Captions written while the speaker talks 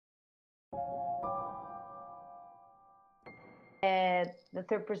The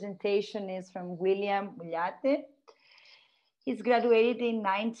third presentation is from William Ulate. He's graduated in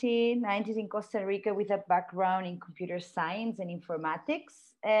 1990s in Costa Rica with a background in computer science and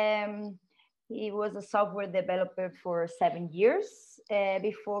informatics. He was a software developer for 7 years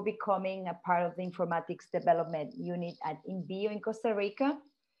before becoming a part of the informatics development unit at Envio in Costa Rica,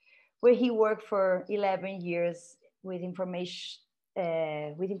 where he worked for 11 years with information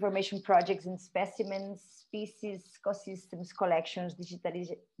projects in specimens, species, ecosystems, collections,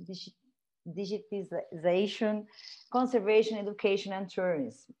 digitization, conservation, education, and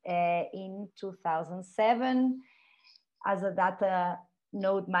tourism. In 2007, as a data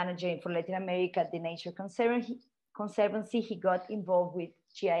node manager for Latin America at the Nature Conservancy, he got involved with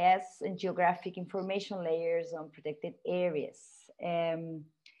GIS and geographic information layers on protected areas.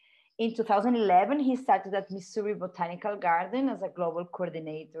 In 2011, he started at Missouri Botanical Garden as a global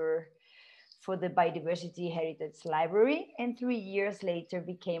coordinator for the Biodiversity Heritage Library, and 3 years later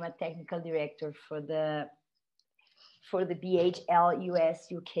became a technical director for the BHL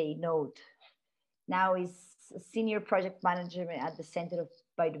US UK node. Now he's a senior project manager at the Center of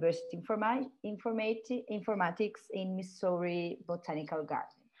Biodiversity Informatics in Missouri Botanical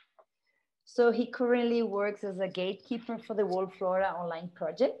Garden. So he currently works as a gatekeeper for the World Flora online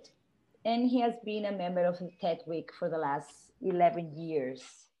project, and he has been a member of the TED Week for the last 11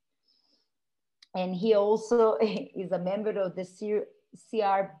 years. And he also is a member of the CESP,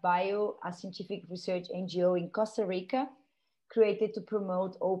 a scientific research NGO in Costa Rica, created to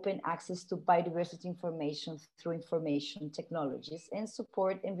promote open access to biodiversity information through information technologies and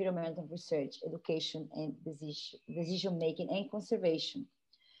support environmental research, education, and decision-making and conservation.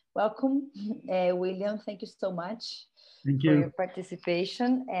 Welcome, William. Thank you so much for your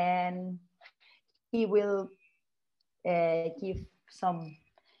participation. And he will give some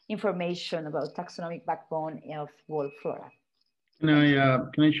information about taxonomic backbone of world flora. Can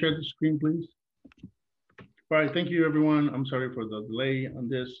I share the screen, please? All right, thank you, everyone. I'm sorry for the delay on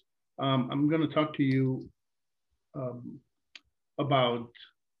this. I'm going to talk to you about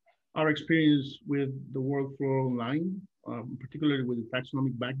our experience with the World Flora Online, particularly with the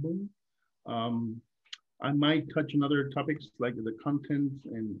taxonomic backbone. I might touch on other topics like the content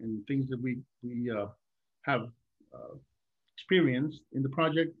and things that we have experienced in the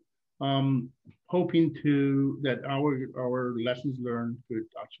project, hoping that our lessons learned could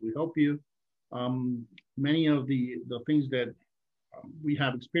actually help you. Many of the things that we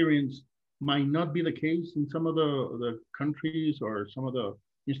have experienced might not be the case in some of the countries or some of the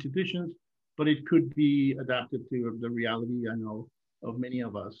institutions, but it could be adapted to the reality, I know, of many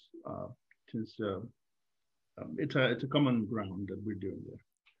of us, since it's a common ground that we're doing there.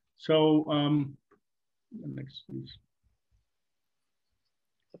 So next, please.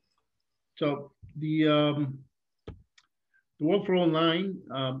 So the World Flora Online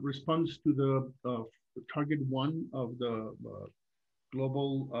responds to the target 1 of the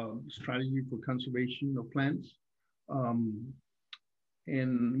global strategy for conservation of plants.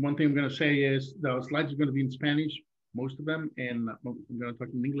 And one thing I'm going to say is the slides are going to be in Spanish, most of them, and I'm going to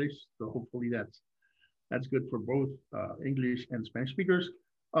talk in English. So hopefully that's good for both English and Spanish speakers.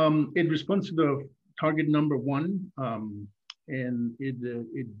 It responds to the target number 1, and it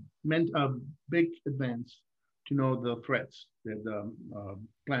meant a big advance to know the threats that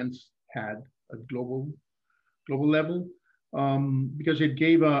plants had at global level, because it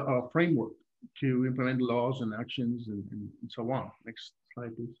gave a framework to implement laws and actions and so on. Next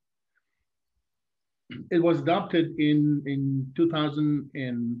slide, please. It was adopted in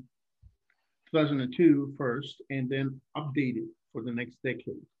 2002 first, and then updated for the next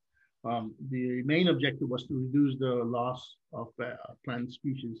decade. The main objective was to reduce the loss of plant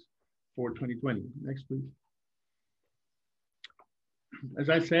species for 2020. Next, please. As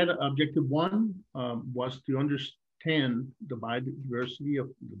I said, objective 1 was to understand the diversity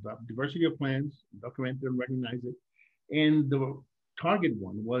of plants, document and recognize it. And the target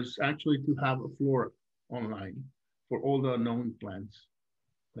 1 was actually to have a flora online for all the known plants.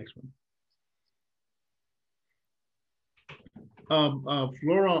 Next one.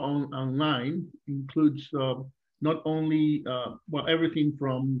 Flora online includes not only everything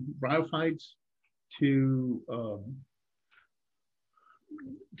from bryophytes to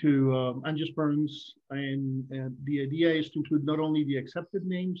angiosperms, and the idea is to include not only the accepted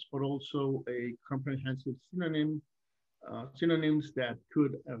names but also a comprehensive synonyms that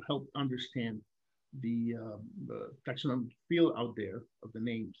could help understand the taxonomic field out there of the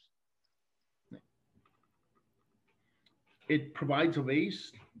names. It provides a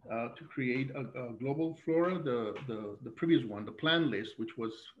base to create a global flora. The previous one, the plan list, which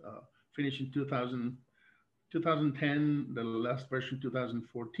was finished in 2010, the last version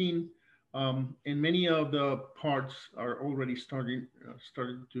 2014, and many of the parts are already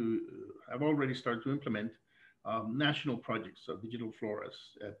have already started to implement national projects of digital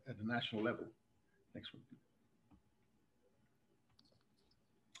floras at the national level. Next one.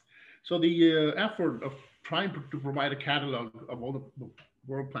 So the effort of trying to provide a catalog of all the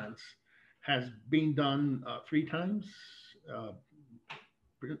world plants has been done 3 times,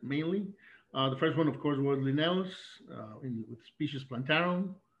 mainly. The first one, of course, was Linnaeus with species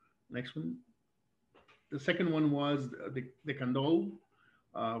plantarum. Next one. The second one was the Candolle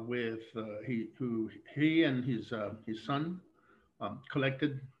with he and his son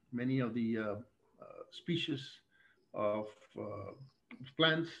collected many of the species of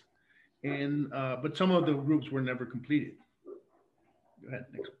plants, and but some of the groups were never completed. Go ahead,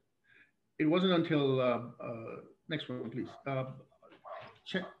 next one. It wasn't until next one, please.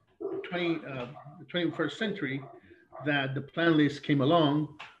 21st century that the plan list came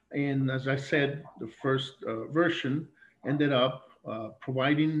along, and as I said, the first version ended up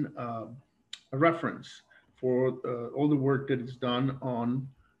providing a reference for all the work that is done on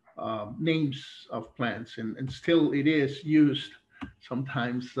names of plants, and still it is used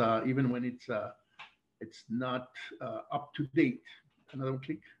sometimes, even when it's not up to date. Another one,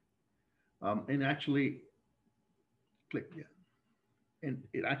 click, and actually click, yeah. And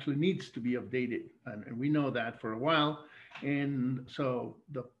it actually needs to be updated, and we know that for a while. And so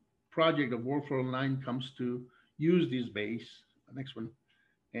the project of World Flora Online comes to use this base, next one,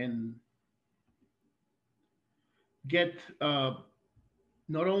 and get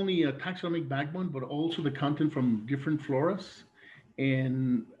not only a taxonomic backbone, but also the content from different floras,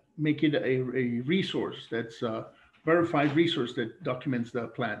 and make it a resource that's a verified resource that documents the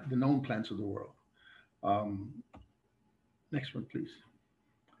known plants of the world. Next one, please.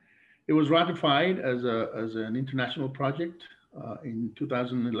 It was ratified as an international project in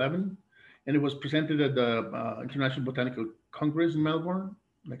 2011, and it was presented at the International Botanical Congress in Melbourne.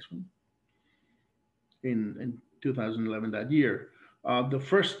 Next one. In 2011, that year. The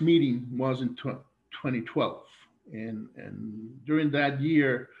first meeting was in 2012, and during that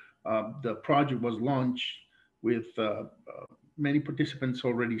year, the project was launched with many participants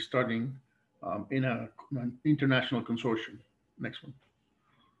already starting in an international consortium. Next one.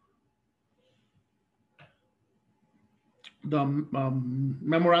 The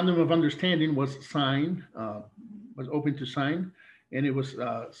memorandum of understanding was signed, was open to sign, and it was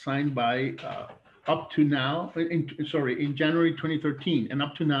signed by up to now, in January 2013, and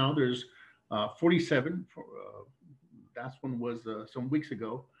up to now there's 47. That one was some weeks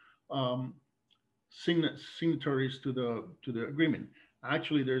ago. Signatories to the agreement.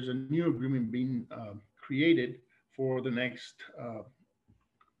 Actually, there's a new agreement being created for the next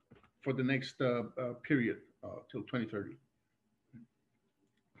period till 2030.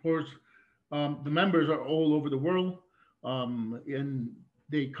 Of course, the members are all over the world, and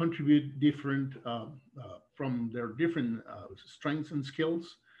they contribute different from their different strengths and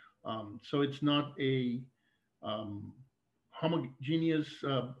skills. So it's not a homogeneous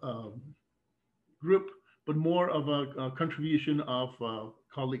group, but more of a contribution of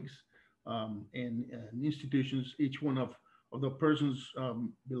colleagues and institutions. Each one of the persons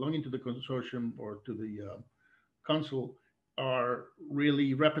belonging to the consortium or to the council are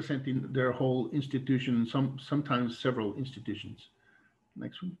really representing their whole institution, sometimes several institutions.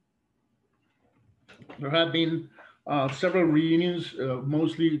 Next one. There have been several reunions,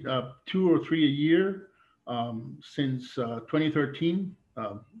 mostly 2 or 3 a year since 2013.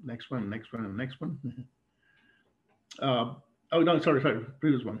 Next one, next one, and next one. Oh, no, sorry,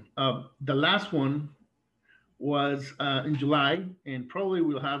 previous one. The last one was in July, and probably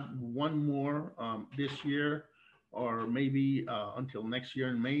we'll have one more this year, or maybe until next year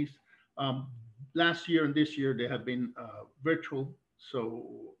in May. Last year and this year, they have been virtual,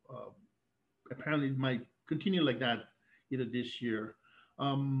 so apparently it might continue like that either this year.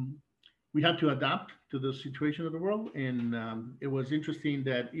 We had to adapt to the situation of the world, and it was interesting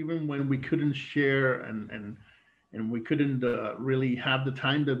that even when we couldn't share and we couldn't really have the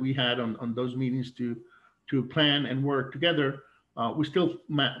time that we had on those meetings to plan and work together, we still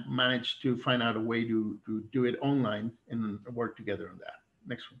managed to find out a way to do it online and work together on that.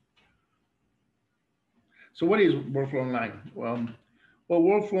 Next one. So what is World Flora Online? Well,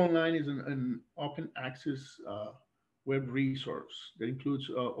 World Flora Online is an open access web resource that includes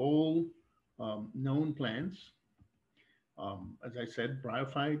all known plants, as I said,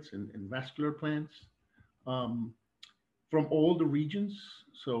 bryophytes and vascular plants from all the regions.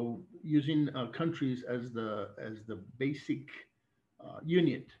 So using countries as the basic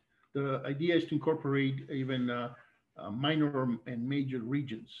unit, The idea is to incorporate even minor and major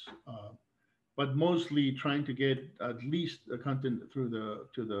regions, but mostly trying to get at least the content through the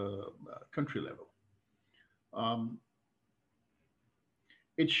to the country level. Um,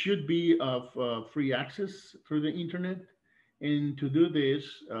 it should be of free access through the internet, and to do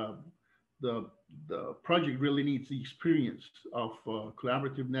this, the the project really needs the experience of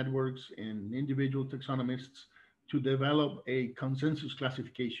collaborative networks and individual taxonomists to develop a consensus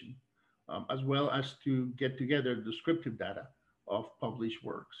classification, as well as to get together descriptive data of published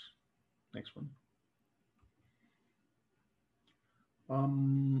works. Next one.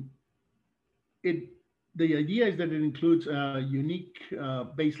 Um, it the idea is that it includes a unique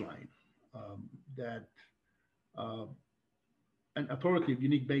baseline that an authoritative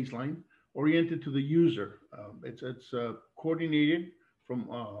unique baseline oriented to the user. It's coordinated from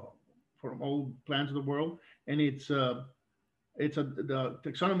all plans of the world, and the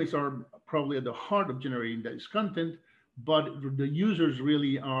taxonomies are probably at the heart of generating this content, but the users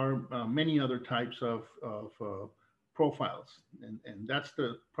really are many other types of profiles, and that's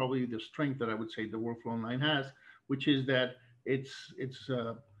probably the strength that I would say the Workflow Online has, which is that it's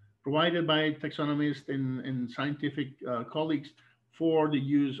provided by taxonomists and scientific colleagues for the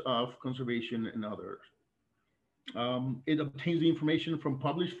use of conservation and others. It obtains the information from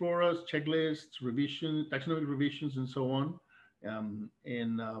published floras, checklists, revisions, taxonomic revisions, and so on.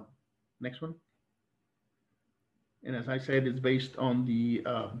 Next one. And as I said, it's based on the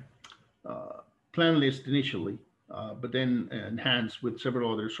plan list initially, but then enhanced with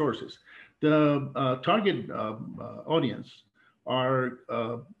several other sources. The target audience are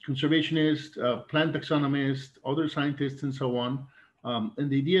conservationists, plant taxonomists, other scientists, and so on. And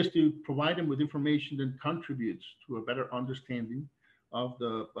the idea is to provide them with information that contributes to a better understanding of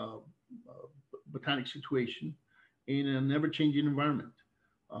the botanic situation in an ever-changing environment.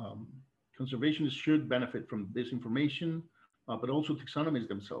 Conservationists should benefit from this information, but also taxonomists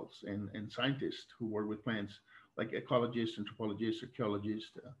themselves and scientists who work with plants, like ecologists, anthropologists,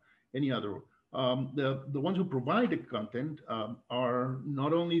 archaeologists, any other. The ones who provide the content are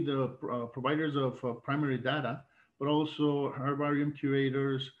not only the providers of primary data, but also herbarium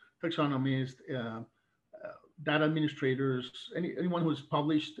curators, taxonomists, data administrators, anyone who has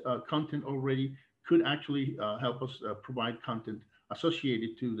published content already could actually help us provide content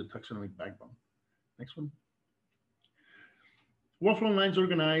associated to the taxonomic backbone. Next one. Workflow Online is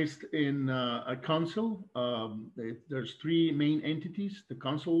organized in a council. There's three main entities. The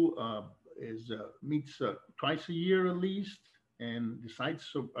council meets twice a year at least and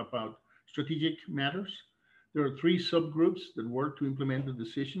decides about strategic matters. There are three subgroups that work to implement the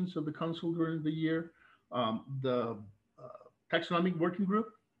decisions of the council during the year. The taxonomic working group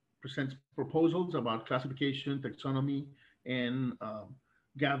presents proposals about classification, taxonomy, and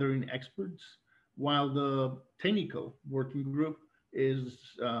gathering experts, while the technical working group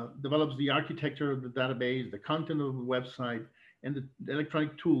develops the architecture of the database, the content of the website, and the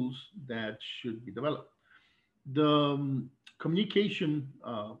electronic tools that should be developed. The communication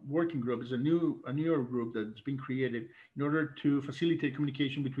working group is a newer group that's been created in order to facilitate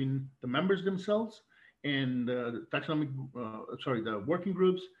communication between the members themselves and the working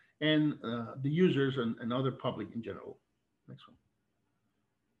groups and the users and other public in general. Next one.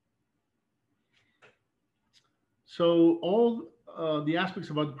 So all the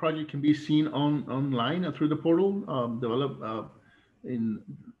aspects about the project can be seen online through the portal developed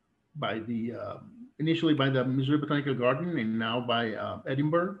initially by the Missouri Botanical Garden and now by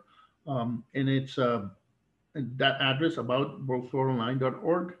Edinburgh. And it's that address about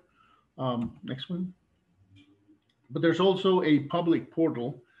worldfloraonline.org. Next one. But there's also a public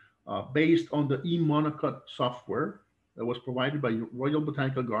portal based on the eMonocut software that was provided by Royal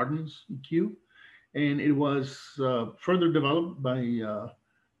Botanical Gardens, EQ. And it was further developed by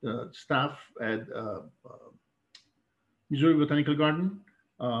the staff at Missouri Botanical Garden.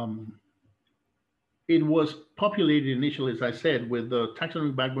 It was populated initially, as I said, with the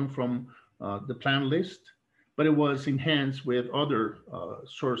taxonomic backbone from the plan list, but it was enhanced with other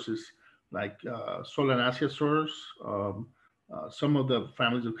sources like Solanaceae source, some of the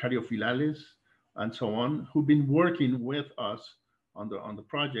families of Caryophyllales, and so on, who've been working with us on the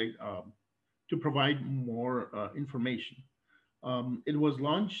project to provide more information. It was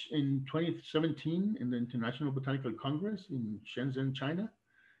launched in 2017 in the International Botanical Congress in Shenzhen, China.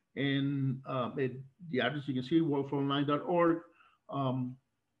 And the address you can see, worldfloraonline.org.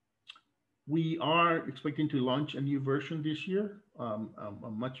 We are expecting to launch a new version this year, a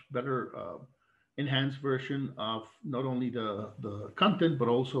much better enhanced version of not only the content, but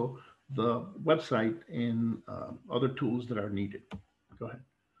also the website and other tools that are needed. Go ahead.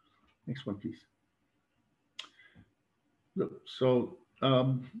 Next one, please. So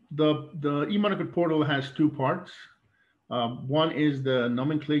the eMonocut portal has two parts. One is the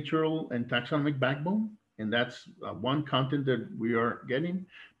nomenclatural and taxonomic backbone, and that's one content that we are getting.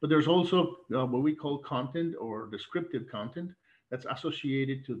 But there's also what we call content or descriptive content that's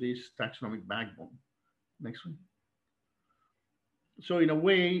associated to this taxonomic backbone. Next one. So in a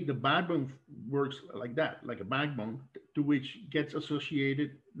way, the backbone works like that, like a backbone to which gets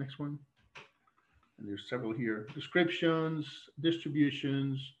associated. Next one. And there's several here: descriptions,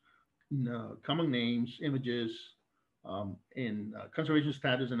 distributions, common names, images, and conservation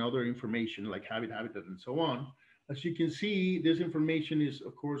status and other information like habitat, and so on. As you can see, this information is,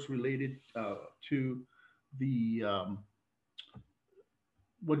 of course, related to the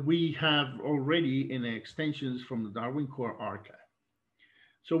what we have already in extensions from the Darwin Core Archive.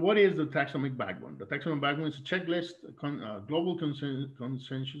 So what is the taxonomic backbone? The taxonomic backbone is a checklist, a global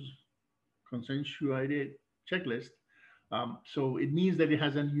consensuated checklist. So it means that it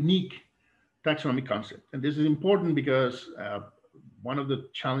has a unique taxonomic concept. And this is important because one of the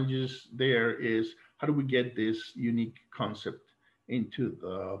challenges there is how do we get this unique concept into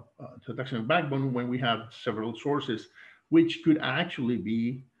the taxonomic backbone when we have several sources which could actually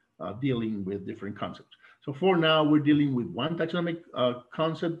be dealing with different concepts. So for now, we're dealing with one taxonomic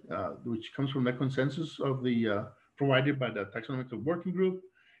concept, which comes from the consensus of the provided by the taxonomic working group.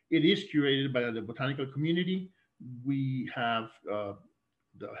 It is curated by the botanical community. We have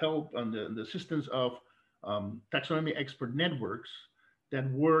the help and the assistance of taxonomy expert networks that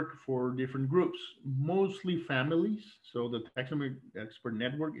work for different groups, mostly families. So the taxonomy expert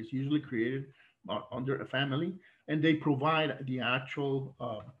network is usually created under a family, and they provide the actual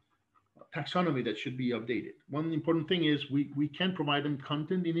taxonomy that should be updated. One important thing is we can provide them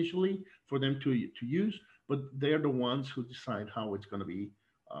content initially for them to use, but they're the ones who decide how it's going to be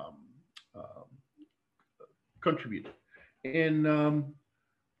contributed. And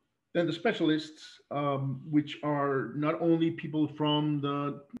then the specialists, which are not only people from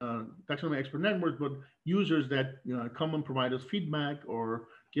the taxonomy expert network, but users that come and provide us feedback or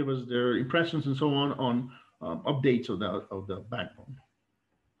give us their impressions and so on updates of the backbone.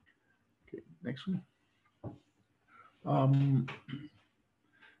 Okay, next one.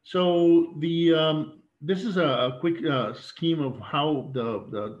 So this is a quick scheme of how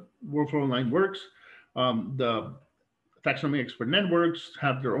the Workflow Online works. The taxonomy expert networks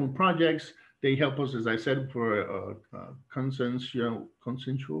have their own projects. They help us, as I said, for consensual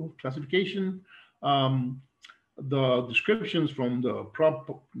classification. The descriptions from the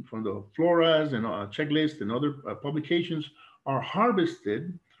floras and checklist and other publications are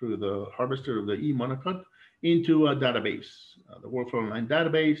harvested through the harvester of the eMonocut into a database, the Workflow Online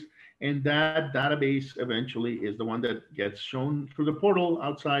database, and that database eventually is the one that gets shown through the portal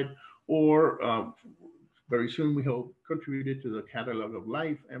outside, or very soon we hope contributed to the catalog of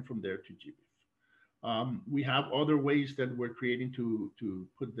life, and from there to GBIF. We have other ways that we're creating to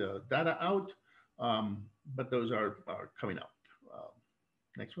put the data out, but those are coming up.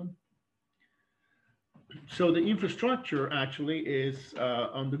 Next one. So the infrastructure actually is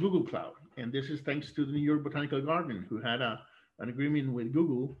on the Google Cloud, and this is thanks to the New York Botanical Garden, who had an agreement with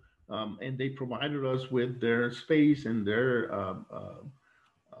Google, and they provided us with their space and their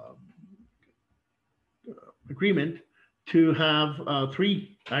agreement to have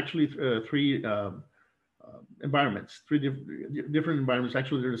three environments, three different environments.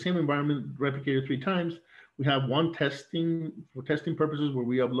 Actually, they're the same environment replicated 3 times. We have one for testing purposes where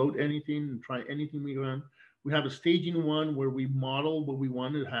we upload anything and try anything we want. We have a staging one where we model what we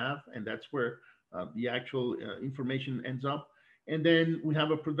want to have, and that's where the actual information ends up. And then we have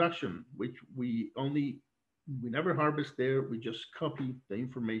a production, which we never harvest there. We just copy the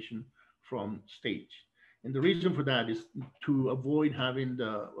information from stage. And the reason for that is to avoid having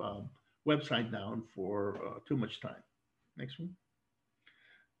the website down for too much time. Next one.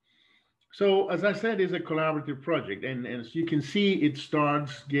 So as I said, it's a collaborative project. And as you can see, it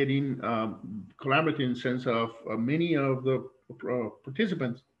starts getting collaborative in the sense of many of the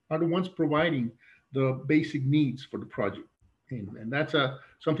participants are the ones providing the basic needs for the project. And that's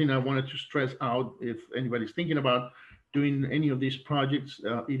something I wanted to stress out if anybody's thinking about doing any of these projects.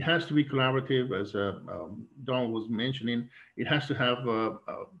 It has to be collaborative, as Donald was mentioning. It has to have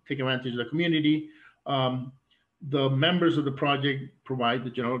take advantage of the community. The members of the project provide the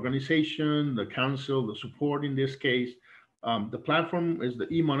general organization, the council, the support in this case. The platform is the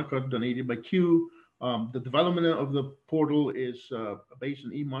eMonocut donated by Q. The development of the portal is based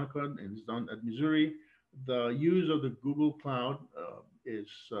on eMonocut and is done at Missouri. The use of the Google Cloud is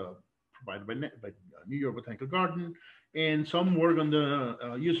provided by New York Botanical Garden. And some work on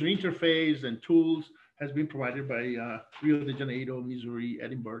the user interface and tools has been provided by Rio de Janeiro, Missouri,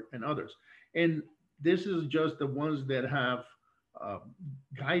 Edinburgh, and others. And this is just the ones that have uh,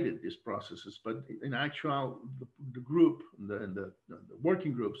 guided these processes, but in actual, the group, the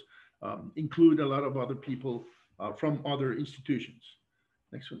working groups include a lot of other people from other institutions.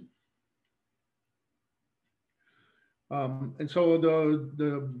 Next one. And so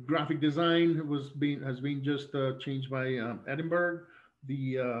the graphic design has been just changed by Edinburgh.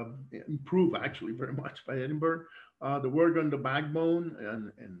 The improved actually very much by Edinburgh. The work on the backbone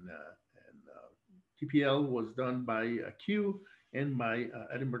and TPL was done by Q and by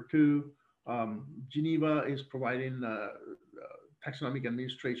Edinburgh too. Geneva is providing taxonomic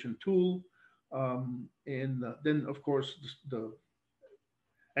administration tool, and then of course the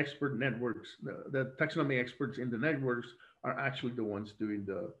expert networks, the taxonomy experts in the networks are actually the ones doing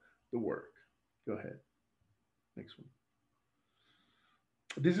the work. Go ahead, next one.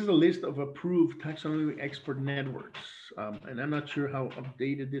 This is a list of approved taxonomy expert networks. And I'm not sure how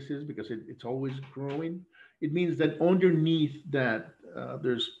updated this is because it's always growing. It means that underneath that,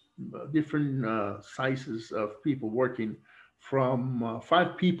 there's different sizes of people working from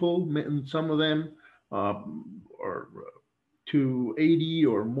 5 people, some of them, or to 80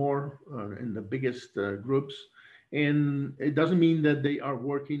 or more in the biggest groups. And it doesn't mean that they are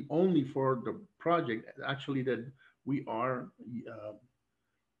working only for the project, actually that we are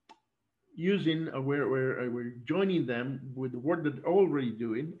using, we're joining them with the work that they're already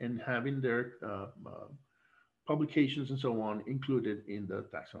doing and having their publications and so on included in the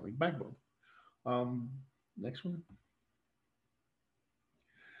taxonomic backbone. Next one.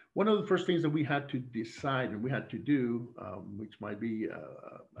 One of the first things that we had to decide and we had to do, which might be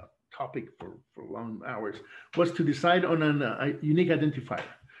a topic for long hours, was to decide on a unique identifier.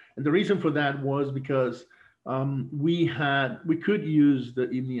 And the reason for that was because we could use the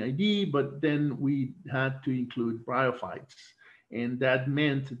IMNI ID, but then we had to include bryophytes. And that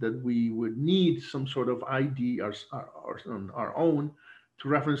meant that we would need some sort of ID on our own to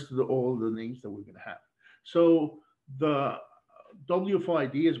reference to all the names that we're going to have. So the WFO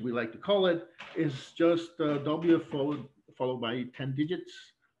ID, as we like to call it, is just WFO followed by 10 digits.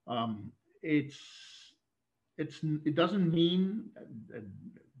 It doesn't mean,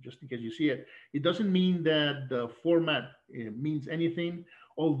 just in case you see it, it doesn't mean that the format means anything.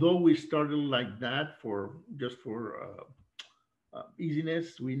 Although we started like that for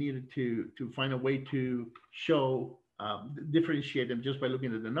easiness, we needed to find a way to show differentiate them just by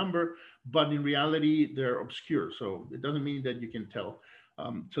looking at the number, but in reality they're obscure, so it doesn't mean that you can tell.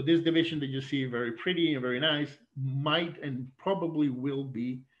 So this division that you see, very pretty and very nice, might and probably will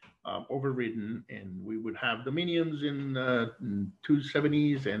be overridden, and we would have dominions in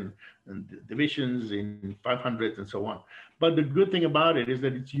 270s and divisions in 500s and so on. But the good thing about it is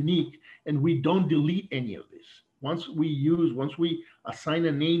that it's unique and we don't delete any of this. Once we assign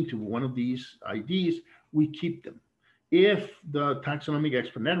a name to one of these IDs, we keep them. If the taxonomic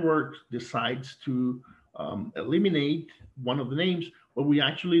expert network decides to eliminate one of the names, what we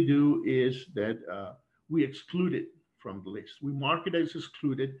actually do is that we exclude it from the list. We mark it as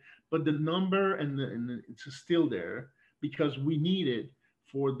excluded, but the number and it's still there because we need it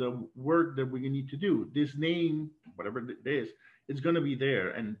for the work that we need to do. This name, whatever it is, it's going to be there,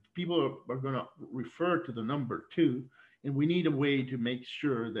 and people are going to refer to the number too. And we need a way to make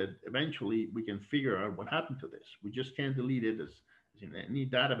sure that eventually we can figure out what happened to this. We just can't delete it as in any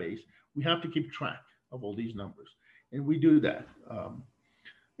database. We have to keep track of all these numbers, and we do that.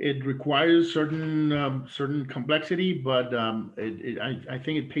 It requires certain complexity, but I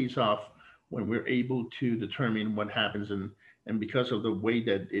think it pays off when we're able to determine what happens, and because of the way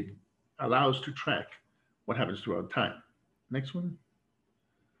that it allows to track what happens throughout time. Next one.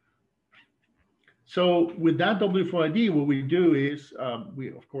 So with that W4 ID, what we do is we,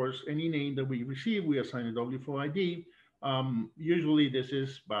 of course, any name that we receive, we assign a W4 ID. Usually this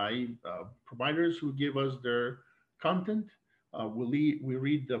is by providers who give us their content. We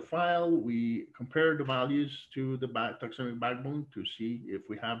read the file, we compare the values to the taxonomic backbone to see if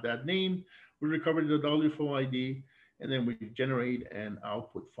we have that name. We recover the W4 ID, and then we generate an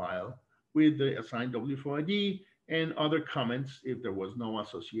output file with the assigned W4 ID and other comments if there was no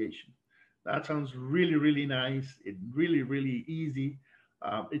association. That sounds really, really nice. It's really, really easy.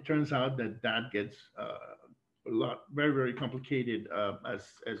 It turns out that that gets very, very complicated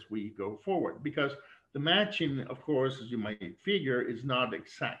as we go forward, because the matching, of course, as you might figure, is not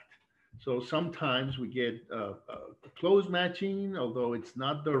exact. So sometimes we get close matching, although it's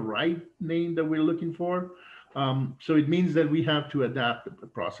not the right name that we're looking for. So it means that we have to adapt the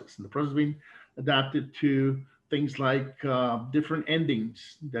process, and the process being adapted to things like different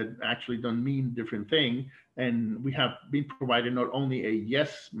endings that actually don't mean different thing. And we have been provided not only a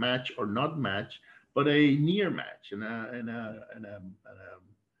yes match or not match, but a near match and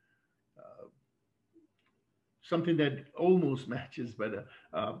something that almost matches, but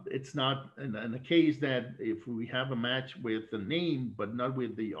it's not in a case that if we have a match with the name, but not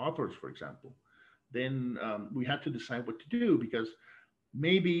with the authors, for example, then we have to decide what to do because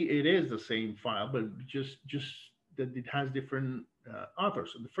maybe it is the same file, but just that it has different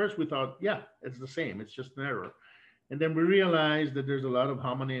authors. And the first we thought, yeah, it's the same. It's just an error. And then we realized that there's a lot of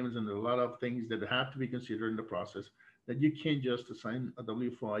homonyms and a lot of things that have to be considered in the process that you can't just assign a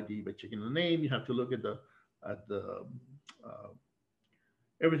W4 ID by checking the name. You have to look at the uh,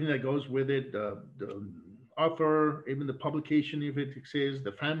 everything that goes with it, the author, even the publication if it exists,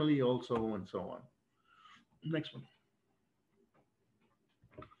 the family also, and so on. Next one.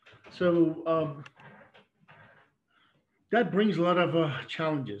 So that brings a lot of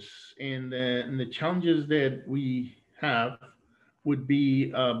challenges, and the challenges that we have would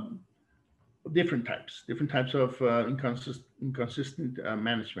be different types of inconsistent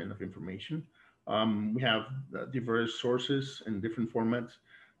management of information. We have diverse sources in different formats.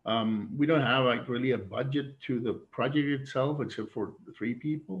 We don't have like really a budget to the project itself, except for the 3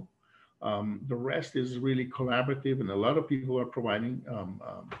 people. The rest is really collaborative, and a lot of people are providing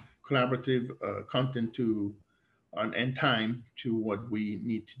collaborative content to and time to what we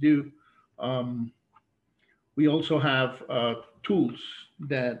need to do. Um, we also have tools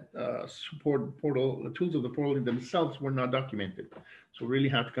that support portal. The tools of the portal themselves were not documented, so we really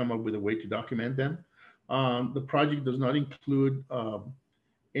have to come up with a way to document them. The project does not include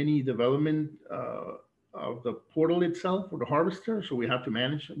any development of the portal itself or the harvester, so we have to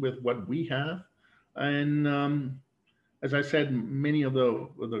manage with what we have. And as I said, many of the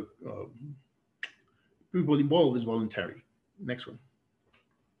people involved is voluntary. Next one.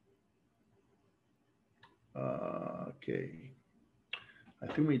 Okay. I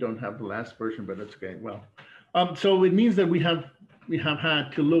think we don't have the last version, but that's okay. Well, so it means that we have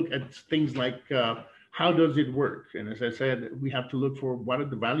had to look at things like how does it work, and as I said, we have to look for what are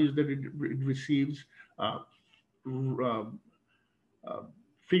the values that it receives, uh, uh, uh,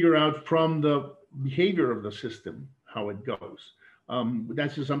 figure out from the behavior of the system how it goes.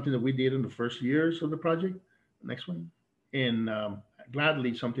 That's just something that we did in the first years of the project. Next one, and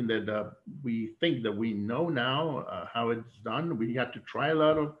gladly something that we think that we know now how it's done. We had to try a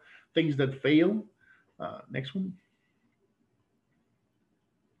lot of things that fail. Next one.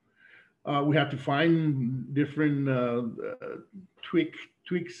 We have to find different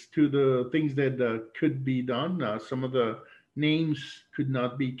tweaks to the things that could be done. Some of the names could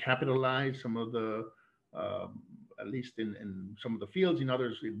not be capitalized. Some of the, at least in some of the fields, in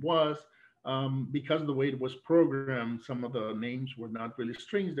others it was. Because of the way it was programmed, some of the names were not really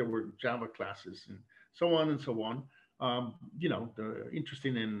strings. There were Java classes and so on and so on. The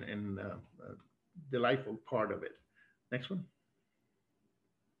interesting and delightful part of it. Next one.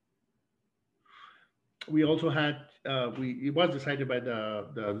 We also had it was decided by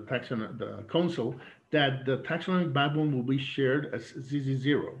the council that the taxonomic backbone will be shared as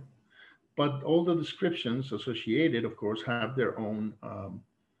ZZ0, but all the descriptions associated, of course, have their own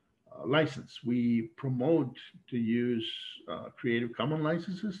license. We promote to use Creative Commons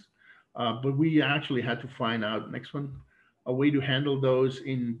licenses, but we actually had to find out, next one, a way to handle those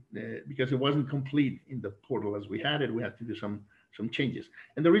because it wasn't complete in the portal as we had it. We had to do some changes.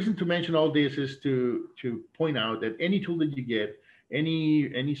 And the reason to mention all this is to point out that any tool that you get,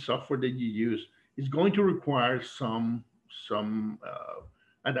 any software that you use is going to require some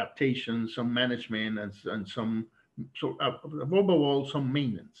adaptation, some management, and some above all some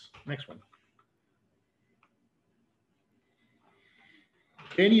maintenance. Next one.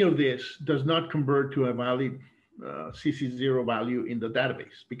 Any of this does not convert to a valid CC0 value in the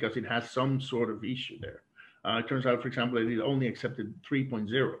database because it has some sort of issue there. It turns out, for example, that it only accepted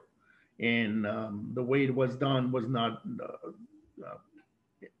 3.0, and the way it was done was not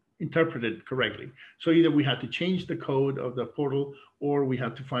interpreted correctly. So either we had to change the code of the portal, or we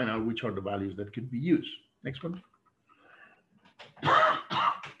had to find out which are the values that could be used. Next one.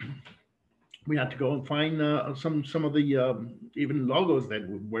 We had to go and find some of the even logos that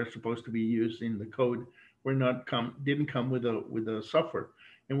were supposed to be used in the code didn't come with the software,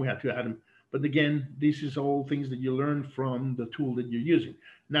 and we had to add them. But again, this is all things that you learn from the tool that you're using.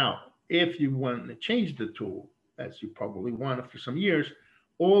 Now, if you want to change the tool, as you probably want after some years,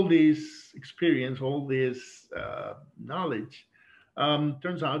 all this experience, all this knowledge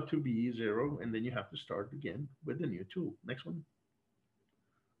turns out to be 0, and then you have to start again with a new tool. Next one.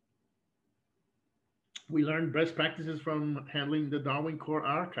 We learned best practices from handling the Darwin Core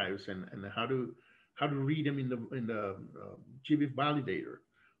archives and how to read them in the GBIF validator.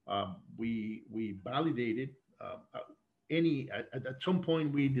 We validated any at some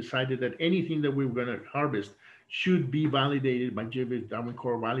point we decided that anything that we were going to harvest should be validated by GBIF Darwin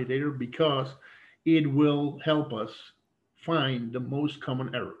Core validator because it will help us find the most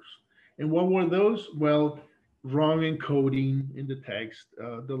common errors. And what were those? Well, wrong encoding in the text.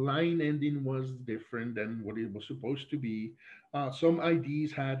 The line ending was different than what it was supposed to be. Some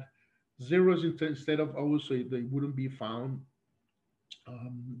IDs had zeros instead of O's, so they wouldn't be found.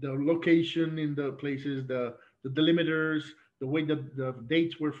 The location in the places, the delimiters, the way that the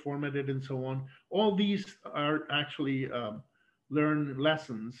dates were formatted, and so on. All these are actually learned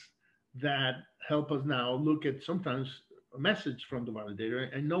lessons that help us now look at sometimes a message from the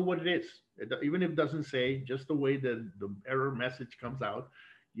validator and know what it is. Even if it doesn't say, just the way that the error message comes out,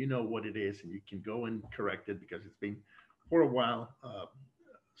 you know what it is, and you can go and correct it because it's been for a while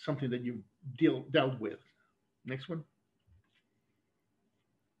something that you dealt with. Next one.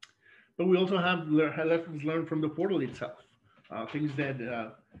 But we also have lessons learned from the portal itself, things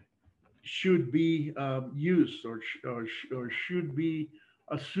that should be used or should be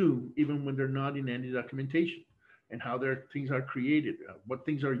assumed even when they're not in any documentation, and how things are created, what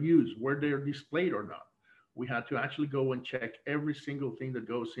things are used, where they're displayed or not. We had to actually go and check every single thing that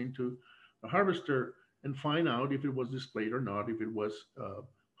goes into the harvester and find out if it was displayed or not, if it was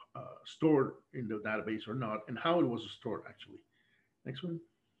stored in the database or not, and how it was stored actually. Next one.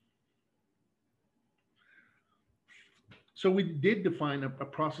 So we did define a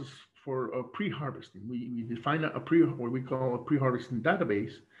process for pre-harvesting. We define what we call a pre-harvesting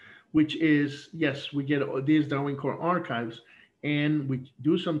database, which is, yes, we get these Darwin Core archives and we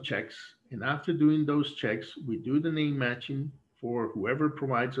do some checks. And after doing those checks, we do the name matching for whoever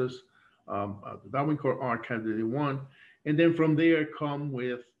provides us the Darwin Core archive that they want. And then from there come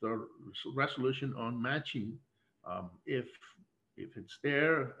with the resolution on matching. If it's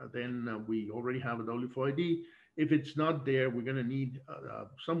there, then we already have a WFO ID. If it's not there, we're going to need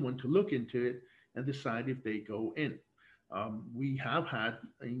someone to look into it and decide if they go in. We have had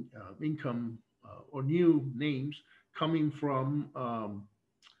income or new names coming from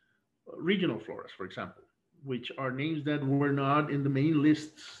regional floras, for example, which are names that were not in the main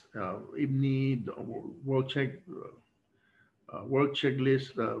lists, IBNI, World Check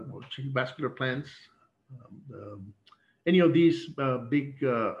List, World Check Vascular Plants, any of these big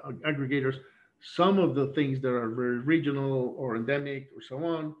aggregators. Some of the things that are very regional or endemic or so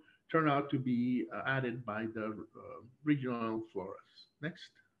on turn out to be added by the regional floras. Next.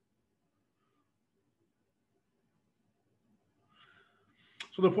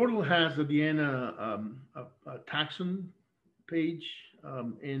 So the portal has at the end a taxon page,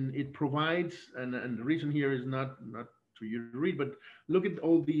 and it provides, and the reason here is not for you to read, but look at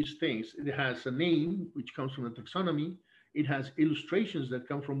all these things. It has a name, which comes from the taxonomy. It has illustrations that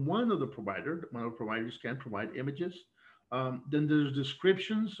come from one of the providers. One of the providers can provide images. Then there's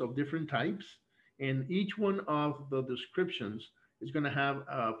descriptions of different types. And each one of the descriptions is going to have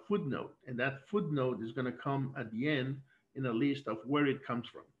a footnote. And that footnote is going to come at the end in a list of where it comes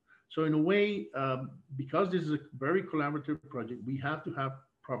from. So in a way, because this is a very collaborative project, we have to have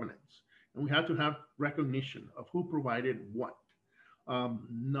provenance. And we have to have recognition of who provided what.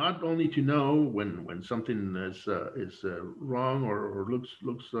 Not only to know when something is wrong or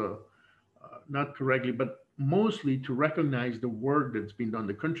looks not correctly, but mostly to recognize the work that's been done,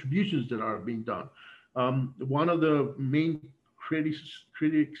 the contributions that are being done. One of the main critics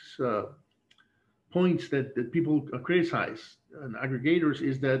points that people criticize and aggregators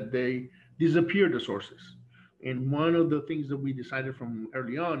is that they disappear the sources. And one of the things that we decided from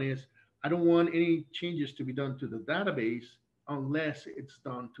early on is I don't want any changes to be done to the database unless it's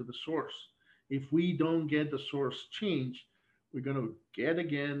done to the source. If we don't get the source changed, we're going to get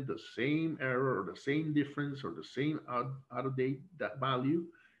again the same error or the same difference or the same out of date that value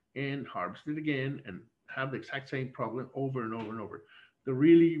and harvest it again and have the exact same problem over and over and over. The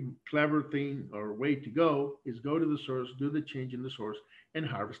really clever thing or way to go is go to the source, do the change in the source, and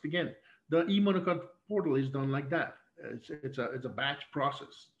harvest again. The eMonocot portal is done like that. It's a batch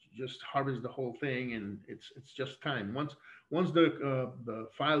process. You just harvest the whole thing, and it's just time. Once the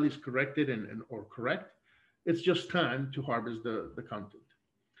file is corrected or correct, it's just time to harvest the content.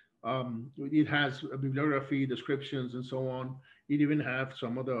 It has a bibliography, descriptions, and so on. It even has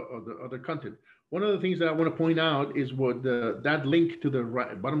some of the other content. One of the things that I want to point out is what that link to the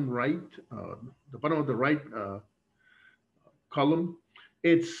bottom right, the bottom of the right column.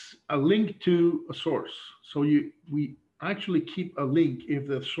 It's a link to a source. So actually keep a link if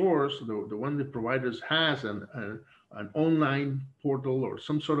the source, the one the providers has an online portal or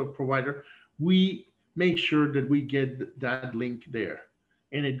some sort of provider, we make sure that we get that link there,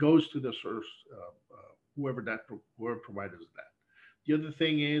 and it goes to the source, whoever providers that. The other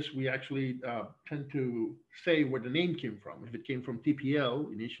thing is we actually tend to say where the name came from. If it came from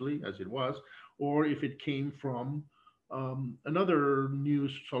TPL initially, as it was, or if it came from another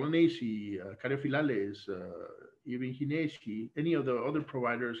news, Solanacy, Carefilales, even Hinesi, any of the other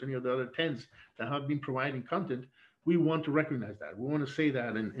providers, any of the other tents that have been providing content, we want to recognize that. We want to say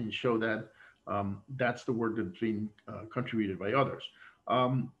that and show that that's the work that's being contributed by others.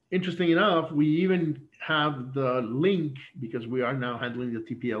 Interesting enough, we even have the link because we are now handling the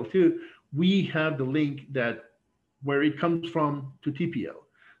TPL too. We have the link that where it comes from to TPL.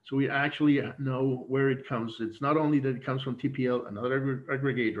 So we actually know where it comes. It's not only that it comes from TPL, another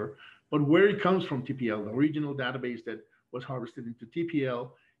aggregator, but where it comes from TPL, the original database that was harvested into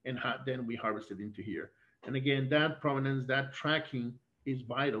TPL, and then we harvested into here. And again, that provenance, that tracking is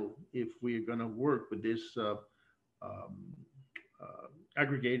vital if we're going to work with this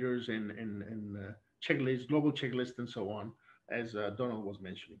aggregators and checklists, global checklists, and so on, as Donald was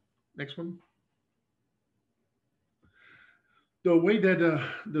mentioning. Next one. The way that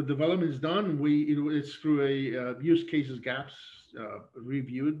the development is done, it's through a use cases gaps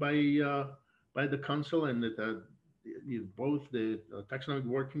reviewed by the council and both the taxonomic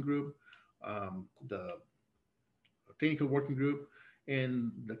working group, the technical working group,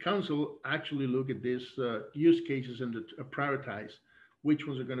 and the council actually look at these use cases and prioritize which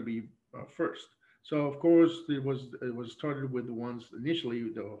ones are going to be first. So of course it was started with the ones initially.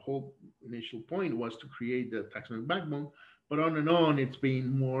 The whole initial point was to create the taxonomic backbone, but on and on it's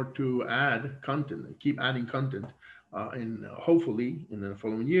been more to add content and keep adding content, and hopefully in the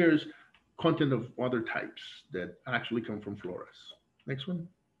following years, content of other types that actually come from Floras. Next one.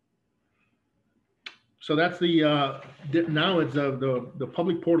 So that's now it's the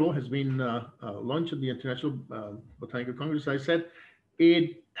public portal has been launched at the International Botanical Congress. I said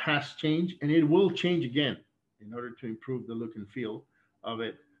it has changed and it will change again in order to improve the look and feel of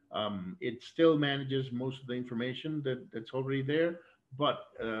it. It still manages most of the information that's already there, but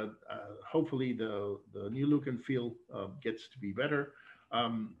hopefully the new look and feel gets to be better.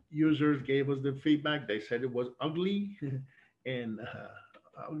 Users gave us the feedback. They said it was ugly and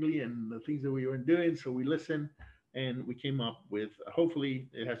the things that we were doing. So we listened and we came up with, hopefully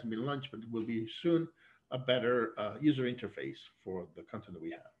it hasn't been launched, but it will be soon, a better user interface for the content that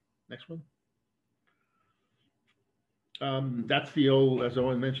we have. Next one. That's the old, as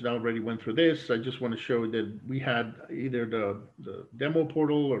I mentioned, I already went through this. I just want to show that we had either the demo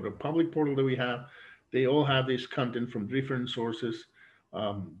portal or the public portal that we have. They all have this content from different sources.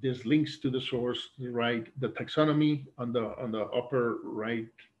 There's links to the source, right? The taxonomy on the upper right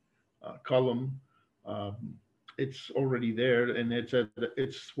column. It's already there, and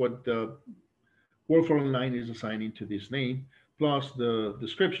it's what the World Flora Online is assigning to this name, plus the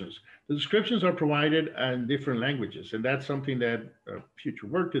descriptions. The descriptions are provided in different languages, and that's something that future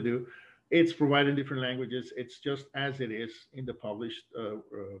work to do. It's provided in different languages. It's just as it is in the published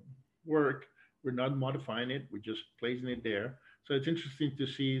work. We're not modifying it. We're just placing it there. So it's interesting to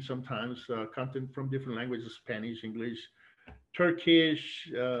see sometimes content from different languages, Spanish, English, Turkish,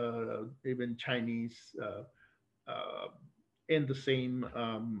 even Chinese, in the same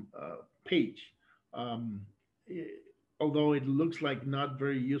page. Although it looks like not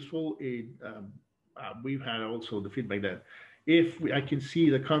very useful, we've had also the feedback that if I can see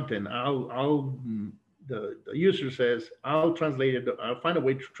the content, the user says, I'll translate it, I'll find a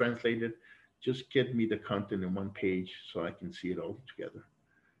way to translate it. Just get me the content in one page so I can see it all together.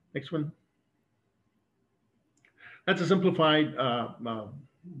 Next one. That's a simplified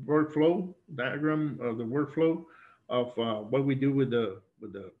workflow diagram of the workflow of what we do with the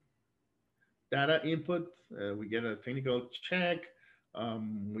data input. We get a technical check.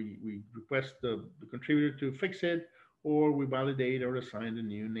 We request the contributor to fix it, or we validate or assign the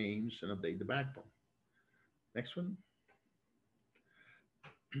new names and update the backbone. Next one.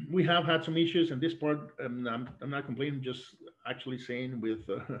 We have had some issues, and this part I'm not complaining. I'm just actually saying with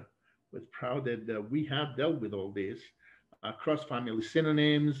proud that we have dealt with all this cross-family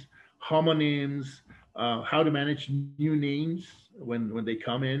synonyms, homonyms, how to manage new names when they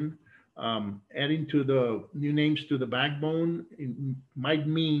come in. Adding to the new names to the backbone might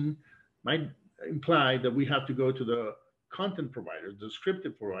imply that we have to go to the content providers, the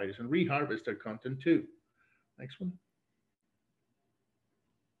descriptive providers, and reharvest their content too. Next one.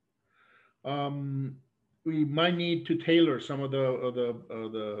 we might need to tailor some of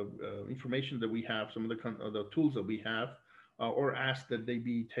the information that we have, some of the tools that we have, or ask that they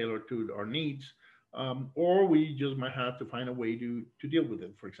be tailored to our needs, or we just might have to find a way to deal with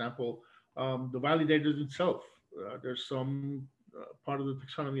it. For example, the validators itself, there's some part of the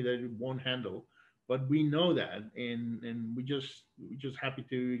taxonomy that it won't handle, but we know that, and we just happy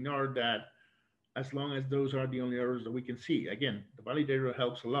to ignore that as long as those are the only errors that we can see. Again, the validator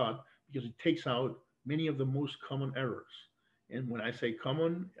helps a lot because it takes out many of the most common errors. And when I say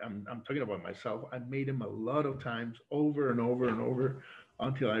common, I'm talking about myself. I've made them a lot of times over and over and over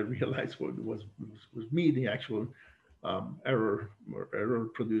until I realized what was me, the actual error or error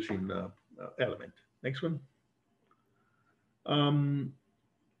producing element. Next one. Um,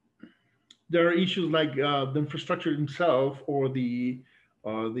 there are issues like the infrastructure itself or the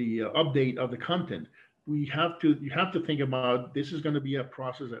update of the content. You have to think about this is going to be a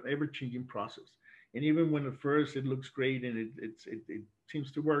process, an ever changing process. And even when at first it looks great and it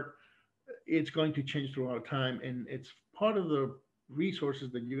seems to work, it's going to change throughout time, and it's part of the resources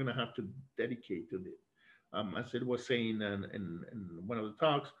that you're going to have to dedicate to it. As it was saying in one of the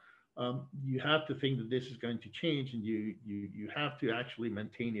talks, you have to think that this is going to change, and you have to actually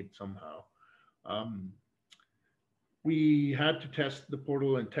maintain it somehow. Um, we had to test the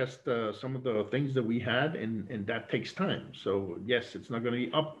portal and test some of the things that we had, and that takes time. So yes, it's not going to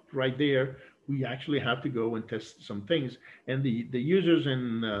be up right there. We actually have to go and test some things, and the users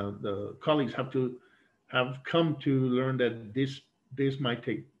and the colleagues have come to learn that this might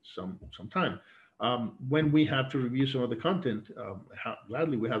take some time. When we have to review some of the content,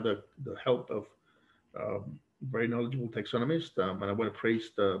 gladly we have the help of very knowledgeable taxonomists, and I want to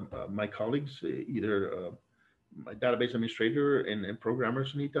praise my colleagues, either my database administrator and programmer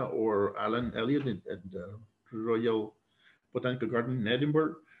Sunita, or Alan Elliott at the Royal Botanical Garden in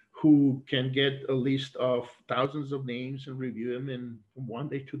Edinburgh, who can get a list of thousands of names and review them and from one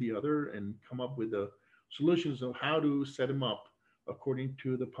day to the other and come up with the solutions of how to set them up according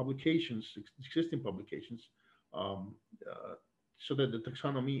to the publications, existing publications, um, uh, so that the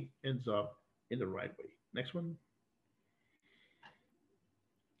taxonomy ends up in the right way. Next one.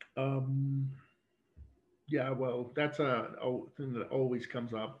 Um, yeah, well, that's a thing that always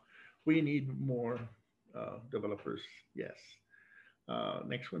comes up. We need more developers. Yes.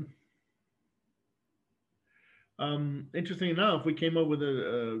 Next one. Interesting enough, we came up with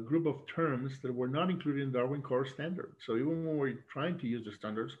a group of terms that were not included in Darwin Core standard. So even when we're trying to use the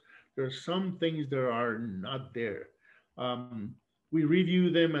standards, there are some things that are not there. Um, we review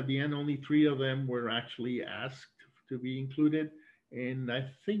them at the end. Only three of them were actually asked to be included, and I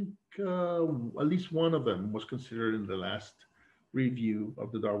think at least one of them was considered in the last review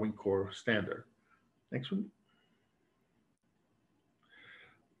of the Darwin Core standard. Next one.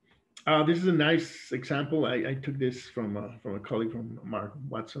 This is a nice example. I took this from a colleague from Mark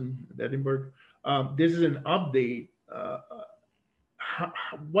Watson at Edinburgh. This is an update.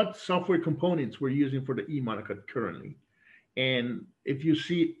 What software components we're using for the eMonaco currently. And if you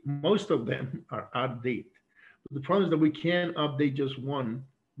see, most of them are out of date. But the problem is that we can't update just one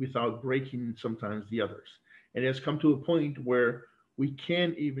without breaking sometimes the others. And it has come to a point where we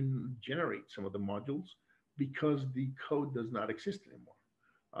can't even generate some of the modules because the code does not exist anymore.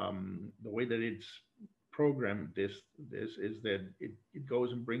 The way that it's programmed, this is that it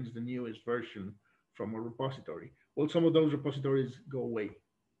goes and brings the newest version from a repository. Well, some of those repositories go away.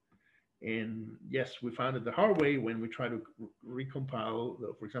 And yes, we found it the hard way when we try to recompile,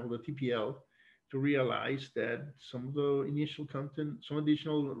 for example, the TPL, to realize that some of the initial content, some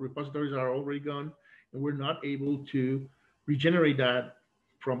additional repositories are already gone, and we're not able to regenerate that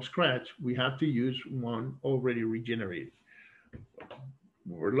from scratch. We have to use one already regenerated.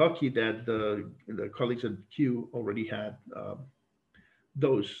 We're lucky that the colleagues at Q already had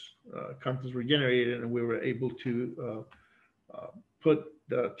those contents regenerated, and we were able to put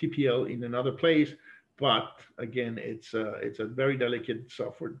the TPL in another place. But again, it's a very delicate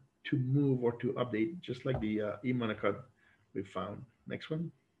software to move or to update, just like the eMonaco we found. Next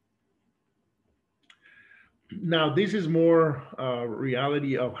one. Now, this is more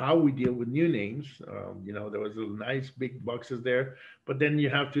reality of how we deal with new names. There was a nice big boxes there, but then you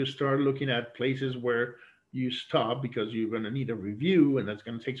have to start looking at places where you stop because you're going to need a review, and that's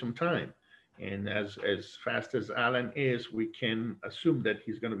going to take some time. And as fast as Alan is, we can assume that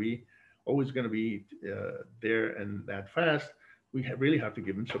he's going to be always going to be there and that fast. We really have to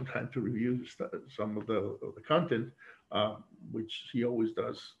give him some time to review some of the content, which he always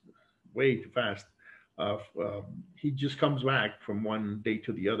does way too fast. He just comes back from one day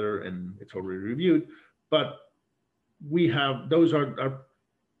to the other and it's already reviewed. But we have, those are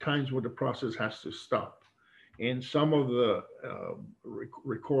times where the process has to stop. And some of the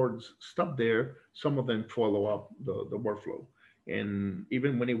records stop there, some of them follow up the workflow. And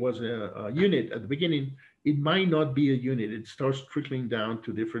even when it was a unit at the beginning, it might not be a unit. It starts trickling down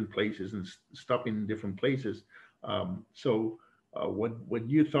to different places and stopping in different places. What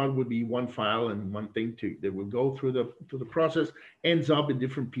you thought would be one file and one thing that will go through the process ends up in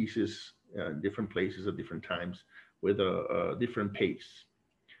different pieces, different places at different times with a different pace.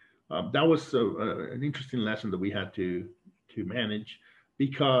 That was an interesting lesson that we had to manage,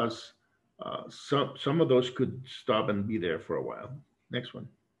 because some of those could stop and be there for a while. Next one.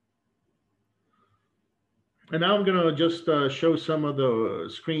 And now I'm going to just show some of the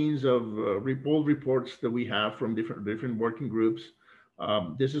screens of old reports that we have from different working groups.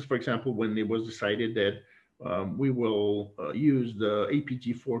 This is, for example, when it was decided that we will use the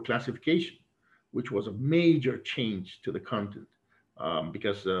APG4 classification, which was a major change to the content,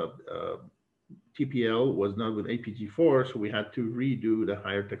 because TPL was not with APG4, so we had to redo the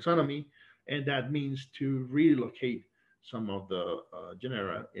higher taxonomy, and that means to relocate some of the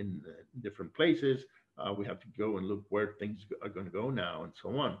genera in different places. We have to go and look where things are going to go now, and so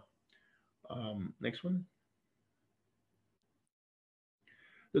on. Next one.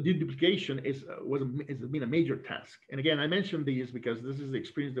 The deduplication has been a major task. And again, I mentioned these because this is the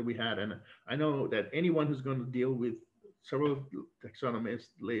experience that we had, and I know that anyone who's going to deal with several taxonomic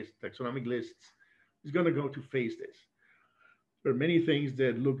lists is going to go to face this. There are many things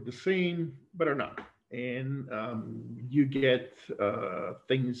that look the same but are not, and you get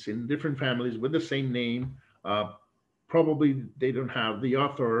things in different families with the same name. Probably they don't have the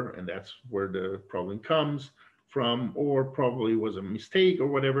author, and that's where the problem comes from, or probably was a mistake or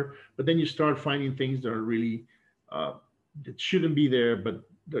whatever. But then you start finding things that are really that shouldn't be there, but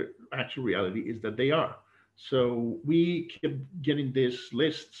the actual reality is that they are. So we kept getting this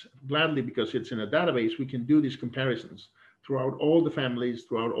list gladly because it's in a database. We can do these comparisons throughout all the families,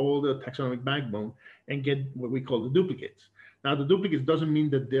 throughout all the taxonomic backbone, and get what we call the duplicates. Now, the duplicates doesn't mean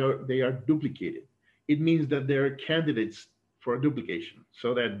that they are duplicated. It means that they're candidates for a duplication,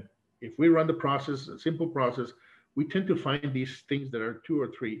 so that if we run the process, a simple process, we tend to find these things that are 2 or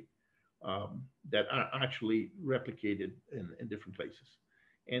 3 that are actually replicated in different places.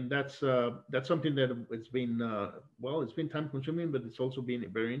 And that's something that it's been, well, it's been time consuming, but it's also been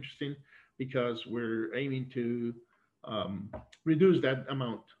very interesting because we're aiming to reduce that